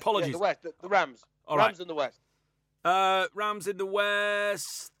 apologies. Yeah, the West, the Rams. All Rams right. in the West. Rams in the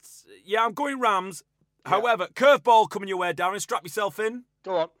West. Yeah, I'm going Rams. Yeah. However, curveball coming your way, Darren. Strap yourself in.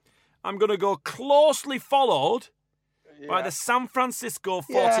 Go on. I'm going to go closely followed by the San Francisco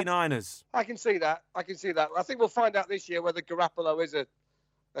 49ers. I can see that. I think we'll find out this year whether Garoppolo is a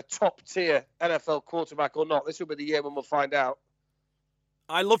top-tier NFL quarterback or not. This will be the year when we'll find out.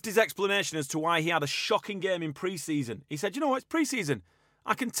 I loved his explanation as to why he had a shocking game in pre-season. He said, you know what, it's pre-season.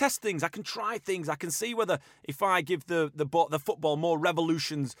 I can test things. I can try things. I can see whether if I give the football more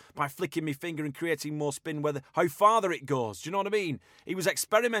revolutions by flicking my finger and creating more spin, how farther it goes. Do you know what I mean? He was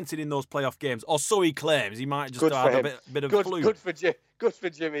experimenting in those playoff games, or so he claims. He might just have a bit of fluke. Good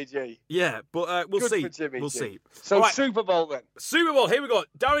for Jimmy G. Yeah, but we'll see. We'll see. So right. Super Bowl then. Super Bowl. Here we go.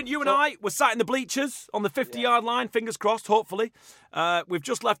 Darren, you and I were sat in the bleachers on the 50-yard line. Fingers crossed, hopefully. We've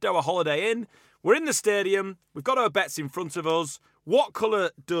just left our Holiday Inn. We're in the stadium. We've got our bets in front of us. What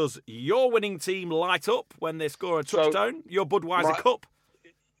colour does your winning team light up when they score a touchdown? Your Budweiser Cup?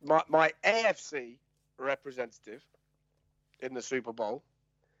 My AFC representative in the Super Bowl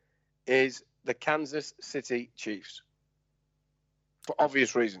is the Kansas City Chiefs. For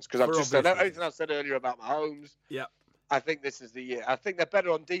obvious reasons. Because I've just said everything I said earlier about Mahomes. Yeah. I think this is the year. I think they're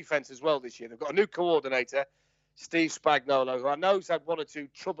better on defense as well this year. They've got a new coordinator, Steve Spagnuolo, who I know has had one or two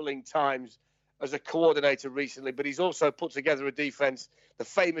troubling times as a coordinator recently, but he's also put together a defense, the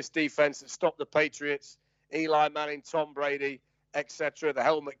famous defense that stopped the Patriots, Eli Manning, Tom Brady, etc., the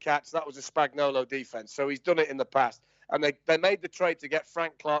Helmet Cats. That was a Spagnuolo defense. So he's done it in the past. And they made the trade to get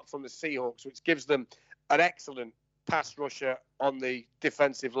Frank Clark from the Seahawks, which gives them an excellent pass rusher on the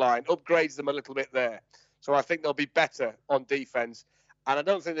defensive line, upgrades them a little bit there. So I think they'll be better on defense. And I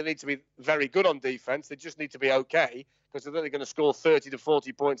don't think they need to be very good on defense. They just need to be okay, because they're only going to score 30 to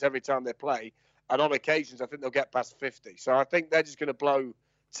 40 points every time they play. And on occasions, I think they'll get past 50. So I think they're just going to blow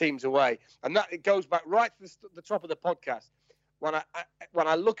teams away. And that it goes back right to the top of the podcast. When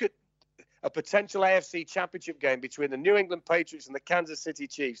I look at a potential AFC championship game between the New England Patriots and the Kansas City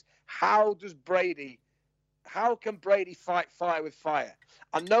Chiefs, how does Brady How can Brady fight fire with fire?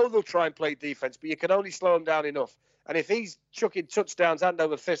 I know they'll try and play defense, but you can only slow him down enough. And if he's chucking touchdowns hand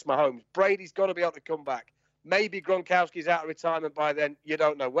over fist, Mahomes, Brady's got to be able to come back. Maybe Gronkowski's out of retirement by then. You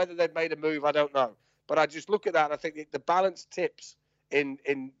don't know. Whether they've made a move, I don't know. But I just look at that and I think the balance tips in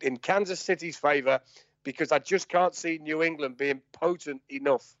Kansas City's favor, because I just can't see New England being potent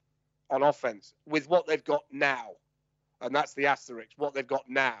enough on offense with what they've got now. And that's the asterisk, what they've got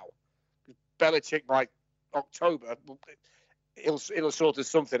now. Belichick by October, he'll sort of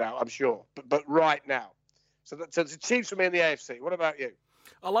something out, I'm sure. But right now. So the Chiefs for me in the AFC. What about you?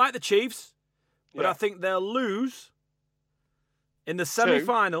 I like the Chiefs, but I think they'll lose in the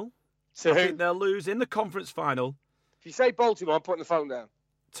semi-final. I think they'll lose in the conference final. If you say Baltimore, I'm putting the phone down.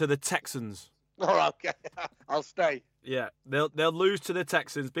 To the Texans. Oh, okay. I'll stay. Yeah, they'll lose to the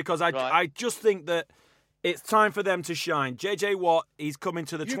Texans because I just think that it's time for them to shine. J.J. Watt, he's coming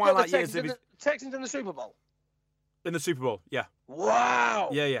to the twilight years of his... Texans in the Super Bowl? In the Super Bowl, yeah. Wow.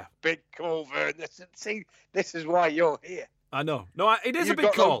 Yeah. Big call, Vern. This is why you're here. I know. No, it is a big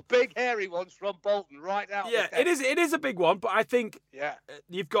got call. Those big hairy ones from Bolton right out. Yeah, it is a big one, but I think yeah,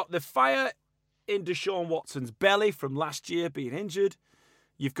 you've got the fire in Deshaun Watson's belly from last year being injured.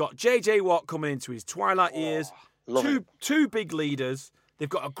 You've got J.J. Watt coming into his twilight years. Two big leaders. They've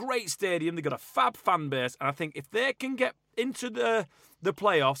got a great stadium. They've got a fab fan base, and I think if they can get into the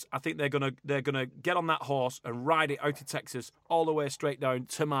playoffs, I think they're gonna get on that horse and ride it out of Texas all the way straight down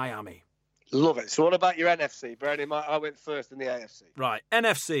to Miami. Love it. So what about your NFC? Bearing in mind I went first in the AFC. Right,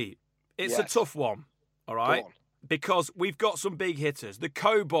 NFC. It's a tough one, all right? Because we've got some big hitters. The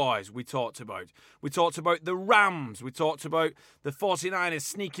Cowboys we talked about. We talked about the Rams. We talked about the 49ers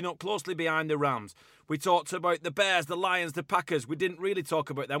sneaking up closely behind the Rams. We talked about the Bears, the Lions, the Packers. We didn't really talk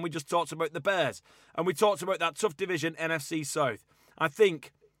about them. We just talked about the Bears. And we talked about that tough division, NFC South. I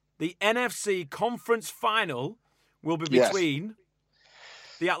think the NFC Conference Final will be between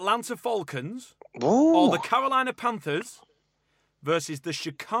the Atlanta Falcons or the Carolina Panthers versus the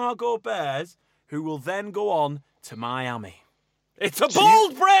Chicago Bears, who will then go on to Miami. It's a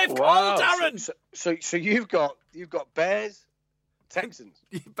bold, brave call, Darren. So you've got Bears, Texans,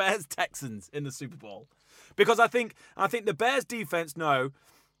 Bears, Texans in the Super Bowl, because I think the Bears defense. No,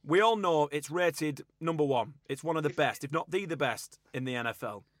 we all know it's rated number one. It's one of the best, if not the best in the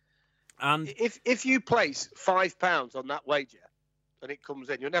NFL. And if you place £5 on that wager and it comes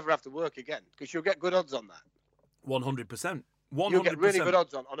in, you'll never have to work again because you'll get good odds on that. 100%. You'll get really good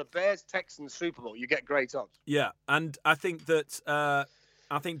odds on a Bears-Texans Super Bowl. You get great odds. Yeah, and I think that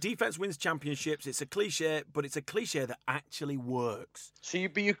defense wins championships. It's a cliche, but it's a cliche that actually works. So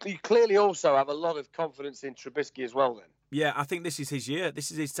you clearly also have a lot of confidence in Trubisky as well, then. Yeah, I think this is his year.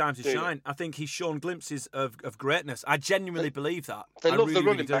 This is his time to shine. I think he's shown glimpses of greatness. I genuinely believe that. They love the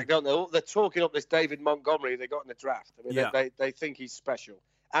running back, don't they? They're talking up this David Montgomery they got in the draft. I mean, they think he's special.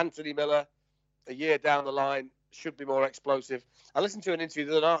 Anthony Miller, a year down the line, should be more explosive. I listened to an interview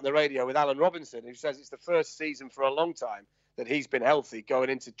the other night on the radio with Alan Robinson, who says it's the first season for a long time that he's been healthy going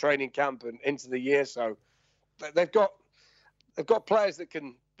into training camp and into the year. So they've got players that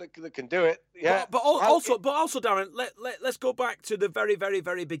can do it. Yeah. But also, Darren, let's go back to the very, very,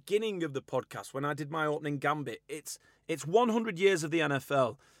 very beginning of the podcast when I did my opening gambit. It's 100 years of the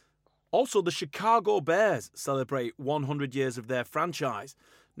NFL. Also, the Chicago Bears celebrate 100 years of their franchise.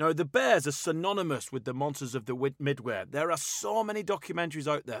 Now, the Bears are synonymous with the monsters of the Midway. There are so many documentaries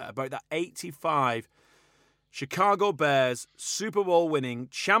out there about that 85 Chicago Bears Super Bowl winning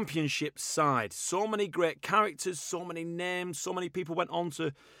championship side. So many great characters, so many names, so many people went on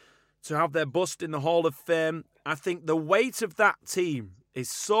to have their bust in the Hall of Fame. I think the weight of that team is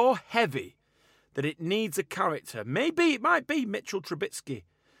so heavy that it needs a character. Maybe it might be Mitchell Trubisky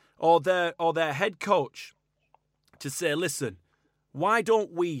or their head coach to say, listen, why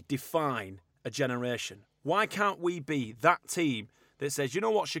don't we define a generation? Why can't we be that team that says, you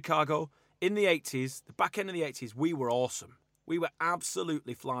know what, Chicago, in the 80s, the back end of the 80s, we were awesome. We were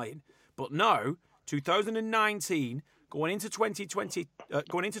absolutely flying. But now, 2019, going into 2020,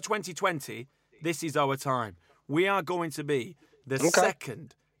 this is our time. We are going to be the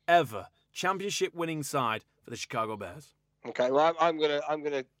second ever championship winning side for the Chicago Bears. Okay, well, I'm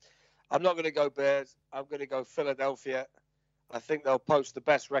not gonna go Bears. I'm gonna go Philadelphia. I think they'll post the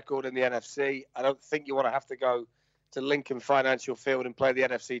best record in the NFC. I don't think you want to have to go to Lincoln Financial Field and play the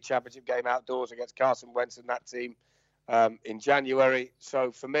NFC Championship game outdoors against Carson Wentz and that team in January.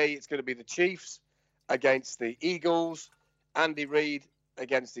 So for me, it's going to be the Chiefs against the Eagles, Andy Reid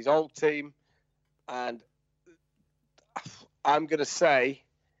against his old team. And I'm going to say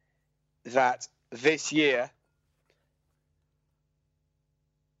that this year...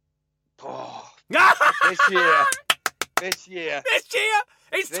 This year.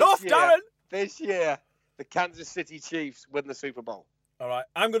 It's tough, Darren. This year, the Kansas City Chiefs win the Super Bowl. All right,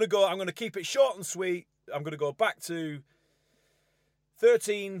 I'm going to keep it short and sweet. I'm going to go back to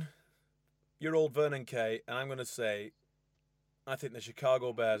 13-year-old Vernon Kay, and I'm going to say I think the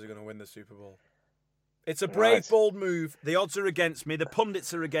Chicago Bears are going to win the Super Bowl. It's a brave, bold move. The odds are against me. The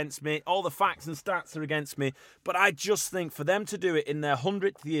pundits are against me. All the facts and stats are against me. But I just think for them to do it in their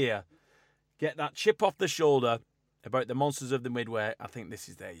 100th year, get that chip off the shoulder about the monsters of the Midway, I think this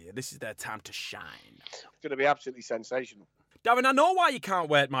is their year. This is their time to shine. It's going to be absolutely sensational. Darren, I know why you can't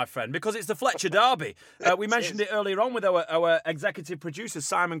wait, my friend, because it's the Fletcher Derby. We mentioned it earlier on with our executive producer,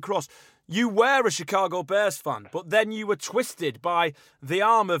 Simon Cross. You were a Chicago Bears fan, but then you were twisted by the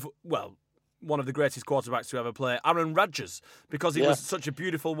arm of, well, one of the greatest quarterbacks to ever play, Aaron Rodgers, because he was such a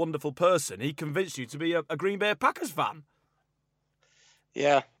beautiful, wonderful person. He convinced you to be a Green Bay Packers fan.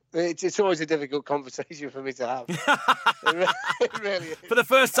 Yeah, it's always a difficult conversation for me to have. It really is. For the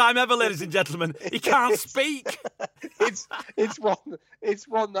first time ever, ladies and gentlemen, he can't speak. It's one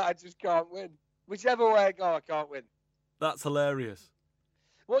that I just can't win. Whichever way I go, I can't win. That's hilarious.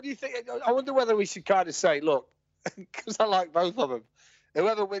 What do you think? I wonder whether we should kind of say, look, because I like both of them.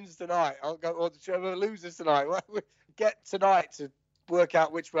 Whoever wins tonight, I'll go. Or whoever loses tonight, get tonight to work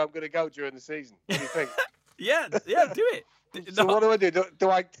out which way I'm going to go during the season. What do you think? Yeah, do it. So what do I do? Do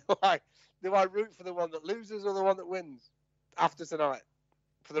I root for the one that loses or the one that wins after tonight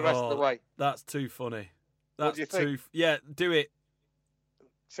for the rest of the way? That's too funny. What do you think? Yeah, do it.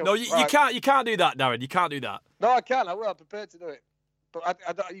 So, no, you can't. You can't do that, Darren. You can't do that. No, I can. I will. I'm prepared to do it. But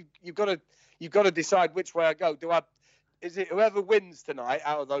you've got to decide which way I go. Is it whoever wins tonight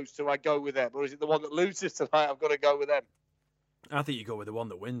out of those two, I go with them? Or is it the one that loses tonight, I've got to go with them? I think you go with the one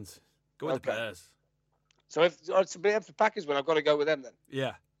that wins. Go with the Bears. So if the Packers win, I've got to go with them then?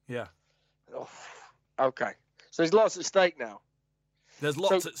 Yeah. Oh, okay. So there's lots at stake now. There's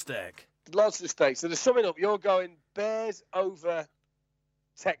lots at stake. Lots at stake. So to sum it up, you're going Bears over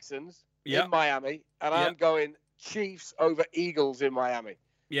Texans in Miami, and I'm going Chiefs over Eagles in Miami.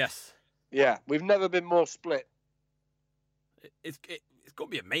 Yes. Yeah, we've never been more split. It's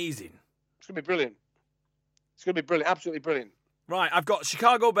going to be amazing. It's going to be brilliant. It's going to be brilliant. Absolutely brilliant. Right, I've got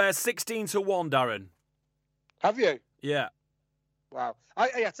Chicago Bears 16-1, Darren. Have you? Yeah. Wow.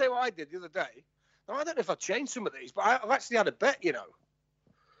 I tell you what I did the other day. Now, I don't know if I've changed some of these, but I've actually had a bet, you know.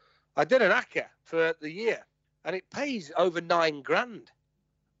 I did an ACCA for the year, and it pays over $9,000.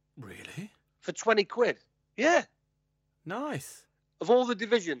 Really? For 20 quid. Yeah. Nice. Of all the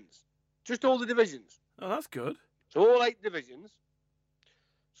divisions. Just all the divisions. Oh, that's good. So all 8 divisions.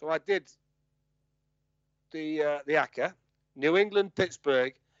 So I did the ACCA, New England,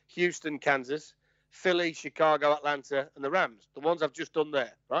 Pittsburgh, Houston, Kansas, Philly, Chicago, Atlanta, and the Rams. The ones I've just done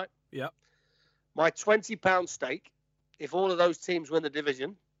there, right? Yeah. My £20 stake, if all of those teams win the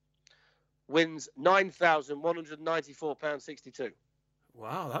division, wins £9,194.62.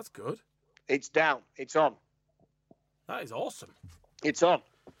 Wow, that's good. It's down. It's on. That is awesome. It's on.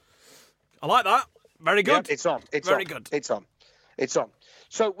 I like that. Very good. Yeah, it's on. It's very on. good. It's on. It's on.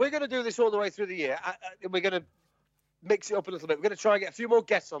 So we're going to do this all the way through the year. We're going to mix it up a little bit. We're going to try and get a few more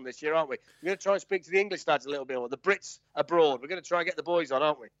guests on this year, aren't we? We're going to try and speak to the English lads a little bit more, the Brits abroad. We're going to try and get the boys on,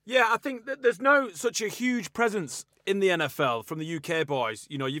 aren't we? Yeah, I think that there's no such a huge presence in the NFL from the UK boys.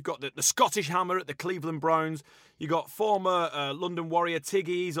 You know, you've got the Scottish Hammer at the Cleveland Browns. You've got former London Warrior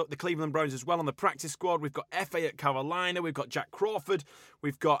Tiggy's at the Cleveland Browns as well on the practice squad. We've got FA at Carolina. We've got Jack Crawford.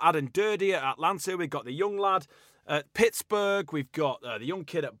 We've got Adam Durdy at Atlanta. We've got the young lad at Pittsburgh. We've got the young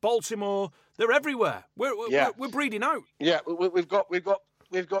kid at Baltimore. They're everywhere. We're breeding out. Yeah, we've got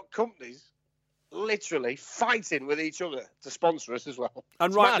companies literally fighting with each other to sponsor us as well.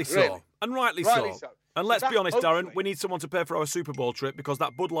 And rightly so. Really. And rightly so. And let's be honest, hopefully, Darren, we need someone to pay for our Super Bowl trip because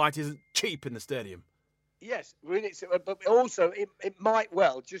that Bud Light isn't cheap in the stadium. Yes, we need to, but also it might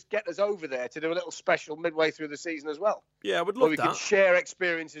well just get us over there to do a little special midway through the season as well. Yeah, I would love where we that. can share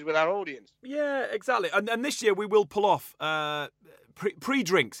experiences with our audience. Yeah, exactly. And this year we will pull off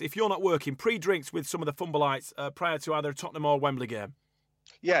pre-drinks. If you're not working, pre-drinks with some of the Fumbleites prior to either a Tottenham or Wembley game.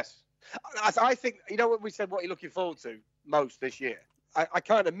 Yes. I think, you know what we said, what you're looking forward to most this year? I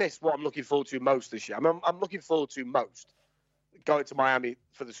kind of missed what I'm looking forward to most this year. I mean, I'm looking forward to most going to Miami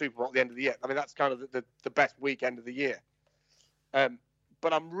for the Super Bowl at the end of the year. I mean, that's kind of the best weekend of the year.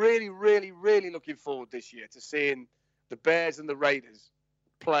 But I'm really, really, really looking forward this year to seeing the Bears and the Raiders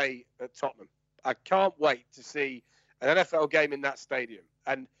play at Tottenham. I can't wait to see an NFL game in that stadium.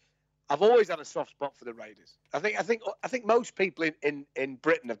 And I've always had a soft spot for the Raiders. I think most people in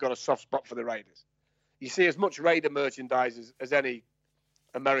Britain have got a soft spot for the Raiders. You see as much Raider merchandise as any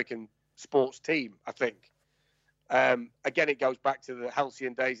American sports team, I think. Again, it goes back to the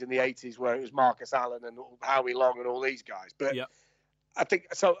halcyon days in the 80s where it was Marcus Allen and Howie Long and all these guys. But I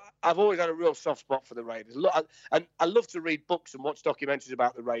think so. I've always had a real soft spot for the Raiders. And I love to read books and watch documentaries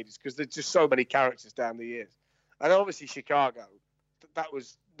about the Raiders because there's just so many characters down the years. And obviously Chicago, that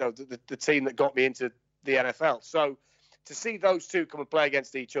was the team that got me into the NFL. So to see those two come and play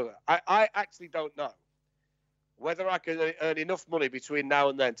against each other, I actually don't know whether I can earn enough money between now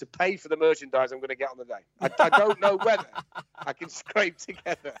and then to pay for the merchandise I'm going to get on the day. I don't know whether I can scrape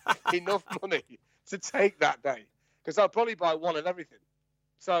together enough money to take that day, because I'll probably buy one of everything.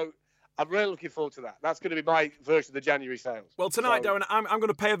 So I'm really looking forward to that. That's going to be my version of the January sales. Well, tonight, Darren, I'm going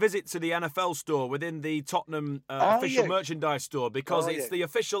to pay a visit to the NFL store within the Tottenham official merchandise store, because it's the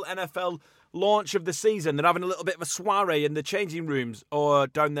official NFL launch of the season. They're having a little bit of a soiree in the changing rooms or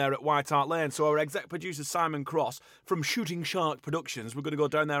down there at White Hart Lane. So our exec producer, Simon Cross, from Shooting Shark Productions, we're going to go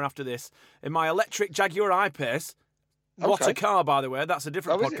down there after this in my electric Jaguar I-Pace. What a car, by the way. That's a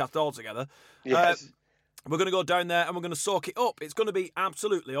different podcast altogether. Yes. We're going to go down there and we're going to soak it up. It's going to be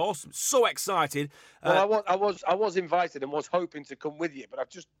absolutely awesome. So excited. Well, I was invited and was hoping to come with you, but I've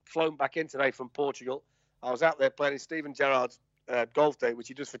just flown back in today from Portugal. I was out there playing in Stephen Gerrard's golf day, which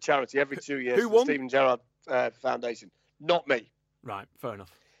he does for charity every 2 years. Who won? The Stephen Gerrard Foundation. Not me. Right, fair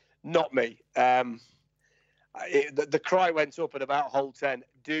enough. Not me. The cry went up at about hole 10,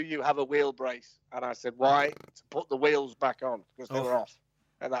 do you have a wheel brace? And I said, why? To put the wheels back on, because they were off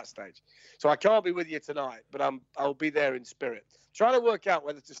at that stage. So I can't be with you tonight, but I'll be there in spirit. Trying to work out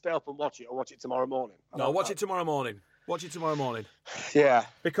whether to stay up and watch it or watch it tomorrow morning. Watch it tomorrow morning. Watch it tomorrow morning. Yeah.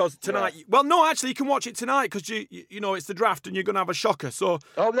 Because tonight... Yeah. Well, no, actually, you can watch it tonight because, you know, it's the draft and you're going to have a shocker, so...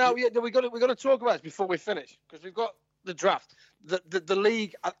 Oh, no, we've got to talk about this before we finish, because we've got the draft. The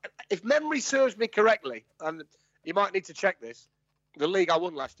league... If memory serves me correctly, and you might need to check this, the league I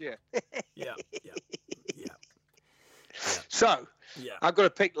won last year. Yeah. So... Yeah. I've got to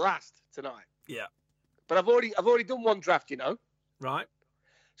pick last tonight. Yeah. But I've already done one draft, you know. Right.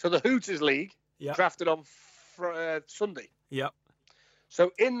 So the Hooters League drafted on Sunday. Yeah.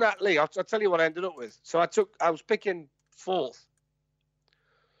 So in that league, I'll tell you what I ended up with. So I was picking fourth.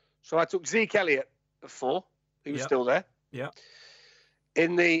 So I took Zeke Elliott at 4. He was still there. Yeah.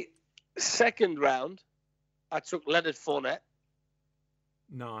 In the second round, I took Leonard Fournette.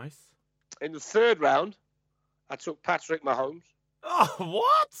 Nice. In the third round, I took Patrick Mahomes. Oh,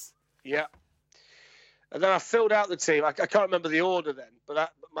 what? Yeah. And then I filled out the team. I can't remember the order then,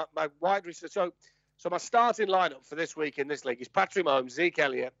 but my wide receiver. So my starting lineup for this week in this league is Patrick Mahomes, Zeke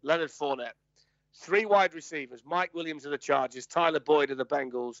Elliott, Leonard Fournette, 3 wide receivers, Mike Williams of the Chargers, Tyler Boyd of the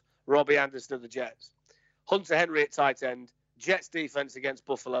Bengals, Robbie Anderson of the Jets, Hunter Henry at tight end, Jets defense against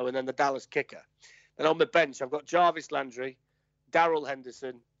Buffalo, and then the Dallas kicker. Then on the bench, I've got Jarvis Landry, Darrell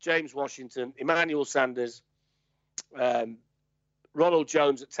Henderson, James Washington, Emmanuel Sanders, Ronald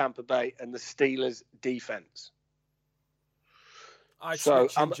Jones at Tampa Bay, and the Steelers defense. I'd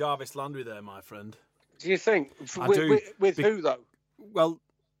switch in Jarvis Landry there, my friend. Do you think? With who, though? Well,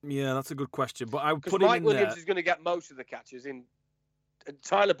 yeah, that's a good question. But I would put him Mike in Williams there. is going to get most of the catches in. And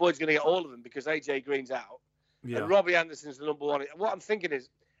Tyler Boyd's going to get all of them because AJ Green's out. Yeah. And Robbie Anderson's the number one. What I'm thinking is,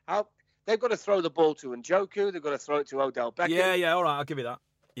 how they've got to throw the ball to Njoku. They've got to throw it to Odell Beckham. Yeah, all right, I'll give you that.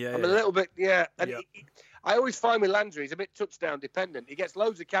 Yeah, I'm a little bit, And I always find with Landry, he's a bit touchdown dependent. He gets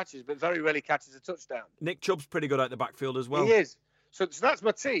loads of catches, but very rarely catches a touchdown. Nick Chubb's pretty good out the backfield as well. He is. So that's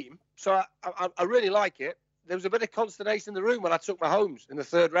my team. So I really like it. There was a bit of consternation in the room when I took Mahomes in the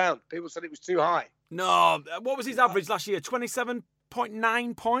third round. People said it was too high. No, what was his average last year?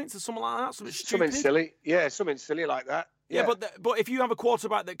 27.9 points or something like that? Something silly. Yeah, something silly like that. Yeah, but if you have a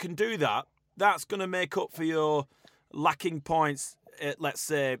quarterback that can do that, that's going to make up for your lacking points. Let's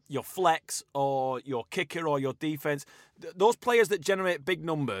say your flex or your kicker or your defense. Those players that generate big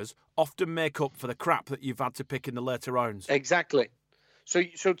numbers often make up for the crap that you've had to pick in the later rounds. Exactly.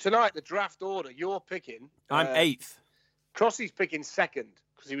 So tonight, the draft order, you're picking... I'm 8th. Crossy's picking 2nd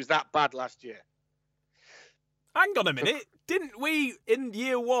because he was that bad last year. Hang on a minute. Didn't we, in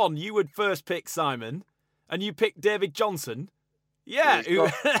year 1, you would first pick Simon and you picked David Johnson? Yeah.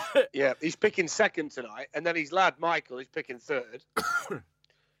 He's picking 2nd tonight, and then his lad Michael is picking 3rd.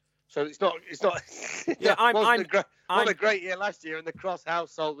 So it's not. Yeah, I'm a great year last year in the Cross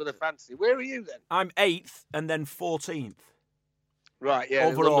household with a fantasy. Where are you then? I'm 8th and then 14th. Right. Yeah.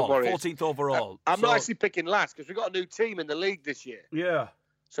 Overall, 14th overall. I'm not actually picking last because we've got a new team in the league this year. Yeah.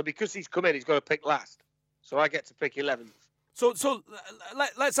 So because he's come in, he's got to pick last. So I get to pick 11th. So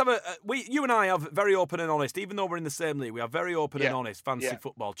let's have you and I have very open and honest, even though we're in the same league, we have very open and honest fantasy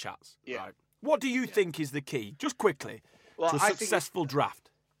football chats. Yeah. Right? What do you think is the key, just quickly, to a successful draft?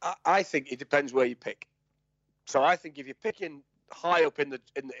 I think it depends where you pick. So I think if you're picking high up in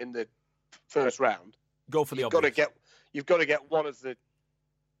the first round, go for the obvious. You've got to get one of the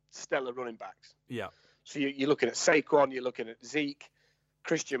stellar running backs. Yeah. So you're looking at Saquon, you're looking at Zeke,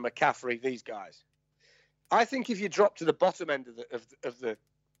 Christian McCaffrey, these guys. I think if you drop to the bottom end of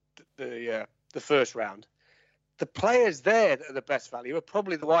the first round, the players there that are the best value are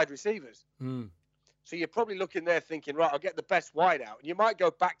probably the wide receivers. Mm. So you're probably looking there thinking, right, I'll get the best wide out. And you might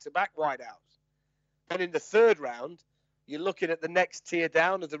go back-to-back wide outs. And in the third round, you're looking at the next tier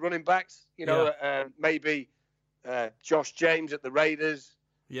down of the running backs. Maybe Josh James at the Raiders.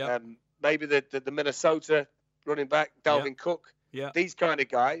 Yeah. Maybe the Minnesota running back, Dalvin Cook. Yeah. These kind of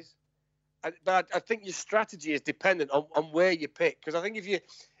guys. But I think your strategy is dependent on where you pick. Because I think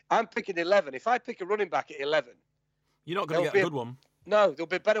I'm picking 11. If I pick a running back at 11, you're not going to get a good one. No, there'll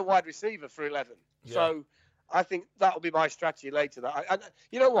be a better wide receiver for 11. Yeah. So I think that'll be my strategy later.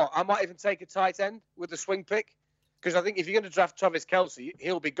 You know what? I might even take a tight end with the swing pick. Because I think if you're going to draft Travis Kelce,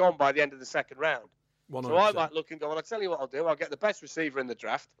 he'll be gone by the end of the second round. 100%. So I might look and go, well, I'll tell you what I'll do. I'll get the best receiver in the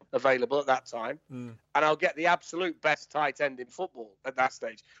draft available at that time. And I'll get the absolute best tight end in football at that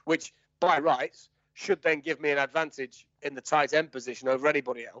stage, which by rights should then give me an advantage in the tight end position over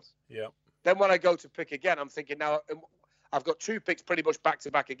anybody else. Yeah. Then when I go to pick again, I'm thinking now I've got two picks pretty much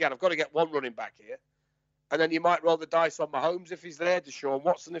back-to-back again. I've got to get one running back here. And then you might roll the dice on Mahomes if he's there, Deshaun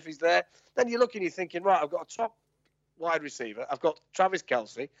Watson if he's there. Then you're looking, you're thinking, right, I've got a top wide receiver. I've got Travis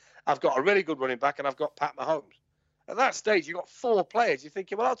Kelce. I've got a really good running back, and I've got Pat Mahomes. At that stage, you've got four players. You're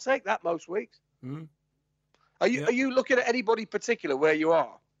thinking, well, I'll take that most weeks. Mm. Are you looking at anybody particular where you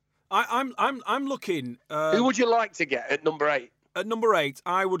are? I'm looking. Who would you like to get at number 8? At number 8,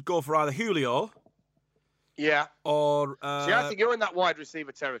 I would go for either Julio. Yeah. Or see, I think you're in that wide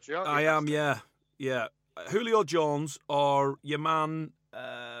receiver territory, aren't you? I am. Yeah. Julio Jones or your man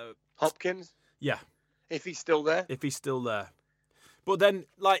Hopkins. Yeah. If he's still there. But then,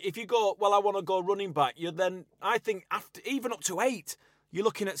 like, if you go, well, I want to go running back, I think after even up to 8, you're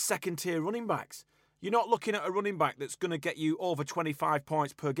looking at second-tier running backs. You're not looking at a running back that's going to get you over 25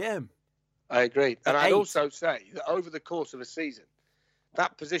 points per game. I agree. And I'd also say that over the course of a season,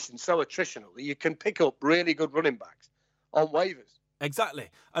 that position's so attritional that you can pick up really good running backs on waivers. Exactly.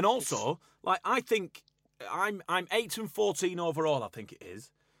 And also, I think I'm 8-14 overall, I think it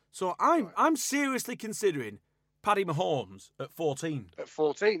is. So I'm seriously considering Paddy Mahomes at 14. At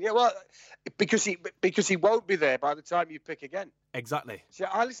 14, yeah, well, because he won't be there by the time you pick again. Exactly. See,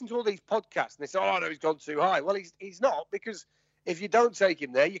 I listen to all these podcasts and they say, "Oh no, he's gone too high." Well, he's not, because if you don't take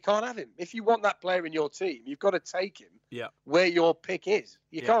him there, you can't have him. If you want that player in your team, you've got to take him. Yeah. Where your pick is.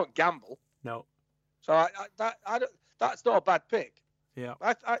 You can't gamble. No. So that's not a bad pick. Yeah.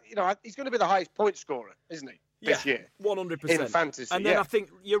 He's going to be the highest point scorer, isn't he? This year, 100% in fantasy. And then I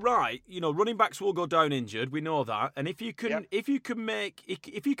think you're right. Running backs will go down injured. We know that. And if you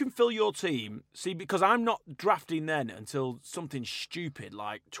can fill your team, see, because I'm not drafting then until something stupid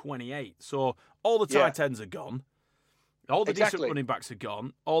like 28. So all the tight ends are gone. All the decent running backs are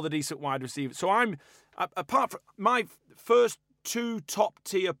gone. All the decent wide receivers. So I'm, apart from my first 2 top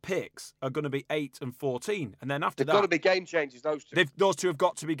tier picks are going to be 8 and 14, and then after they've got to be game changers. Those two. Those two have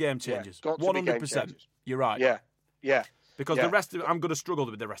got to be game changers. 100%. You're right. Yeah. Because the rest of it, I'm going to struggle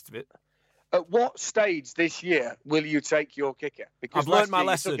with the rest of it. At what stage this year will you take your kicker? Because I've learned my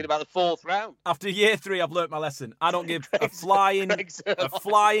lesson. You're talking about the 4th round. After year 3, I've learned my lesson. I don't give a flying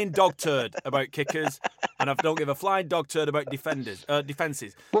dog turd about kickers, and I don't give a flying dog turd about defenses.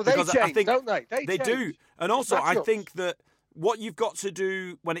 Well, they change, don't they? They do. And also, I think that what you've got to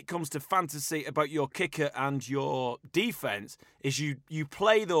do when it comes to fantasy about your kicker and your defense is you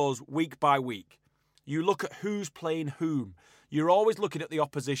play those week by week. You look at who's playing whom. You're always looking at the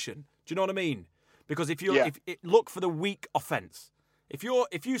opposition. Do you know what I mean? Because if look for the weak offense. If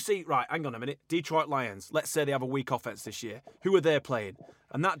you see, right, hang on a minute, Detroit Lions, let's say they have a weak offense this year. Who are they playing?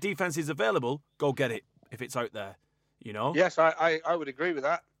 And that defense is available, go get it if it's out there. Yes, I would agree with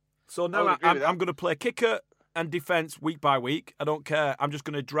that. So now I'm going to play kicker and defense week by week. I don't care. I'm just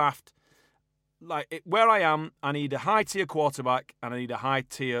going to draft. Where I am, I need a high-tier quarterback and I need a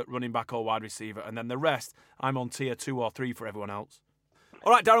high-tier running back or wide receiver. And then the rest, I'm on tier 2 or 3 for everyone else.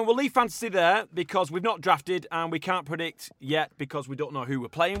 All right, Darren, we'll leave fantasy there because we've not drafted and we can't predict yet because we don't know who we're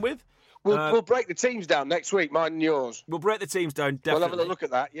playing with. We'll break the teams down next week, mine and yours. We'll break the teams down, definitely. We'll have a look at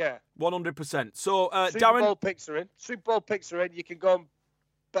that, yeah. 100%. So, Darren... Super Bowl picks are in. You can go and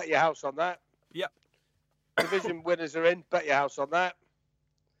bet your house on that. Yep. Division winners are in. Bet your house on that.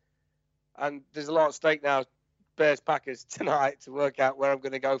 And there's a lot at stake now, Bears Packers tonight, to work out where I'm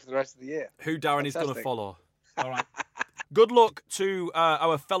going to go for the rest of the year. Who Darren is going to follow. All right. Good luck to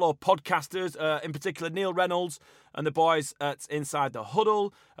our fellow podcasters, in particular Neil Reynolds and the boys at Inside the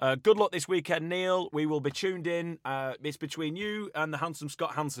Huddle. Good luck this weekend, Neil. We will be tuned in. It's between you and the handsome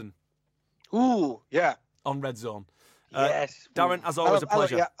Scott Hansen. Ooh, yeah. On Red Zone. Yes. Darren, as always, a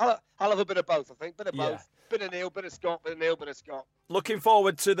pleasure. I'll have a bit of both, I think. Bit of both. Bit of Neil, bit of Scott, bit of Neil, bit of Scott. Looking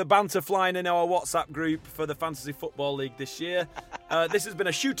forward to the banter flying in our WhatsApp group for the Fantasy Football League this year. This has been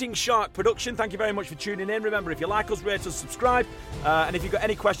a Shooting Shark production. Thank you very much for tuning in. Remember, if you like us, rate us, subscribe. And if you've got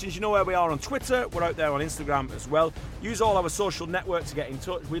any questions, you know where we are on Twitter. We're out there on Instagram as well. Use all our social networks to get in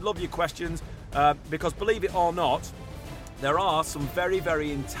touch. We love your questions because, believe it or not, there are some very,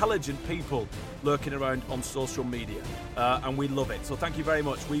 very intelligent people lurking around on social media, and we love it. So thank you very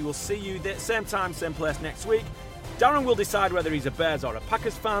much. We will see you same time, same place next week. Darren will decide whether he's a Bears or a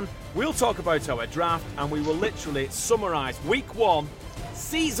Packers fan. We'll talk about our draft, and we will literally summarise Week 1,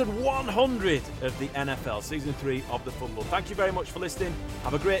 Season 100 of the NFL, Season 3 of the Fumble. Thank you very much for listening.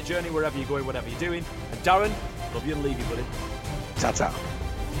 Have a great journey wherever you're going, whatever you're doing. And Darren, love you and leave you, buddy. Ta-ta.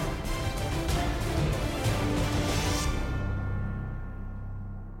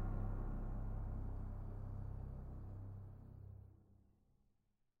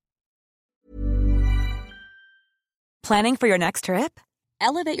 Planning for your next trip?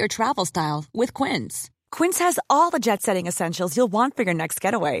 Elevate your travel style with Quince. Quince has all the jet-setting essentials you'll want for your next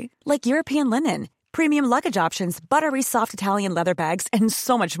getaway, like European linen, premium luggage options, buttery soft Italian leather bags, and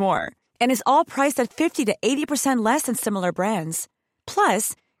so much more. And is all priced at 50 to 80% less than similar brands.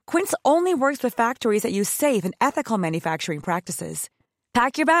 Plus, Quince only works with factories that use safe and ethical manufacturing practices.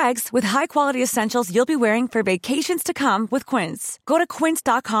 Pack your bags with high-quality essentials you'll be wearing for vacations to come with Quince. Go to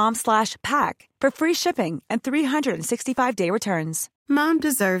quince.com/pack for free shipping and 365-day returns. Mom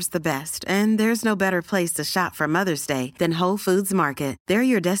deserves the best, and there's no better place to shop for Mother's Day than Whole Foods Market. They're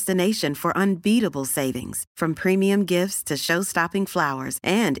your destination for unbeatable savings, from premium gifts to show-stopping flowers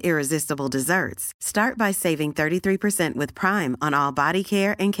and irresistible desserts. Start by saving 33% with Prime on all body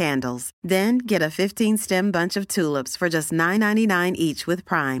care and candles. Then get a 15-stem bunch of tulips for just $9.99 each with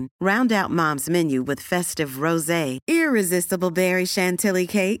Prime. Round out Mom's menu with festive rosé, irresistible berry chantilly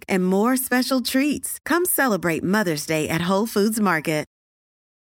cake, and more special treats. Come celebrate Mother's Day at Whole Foods Market.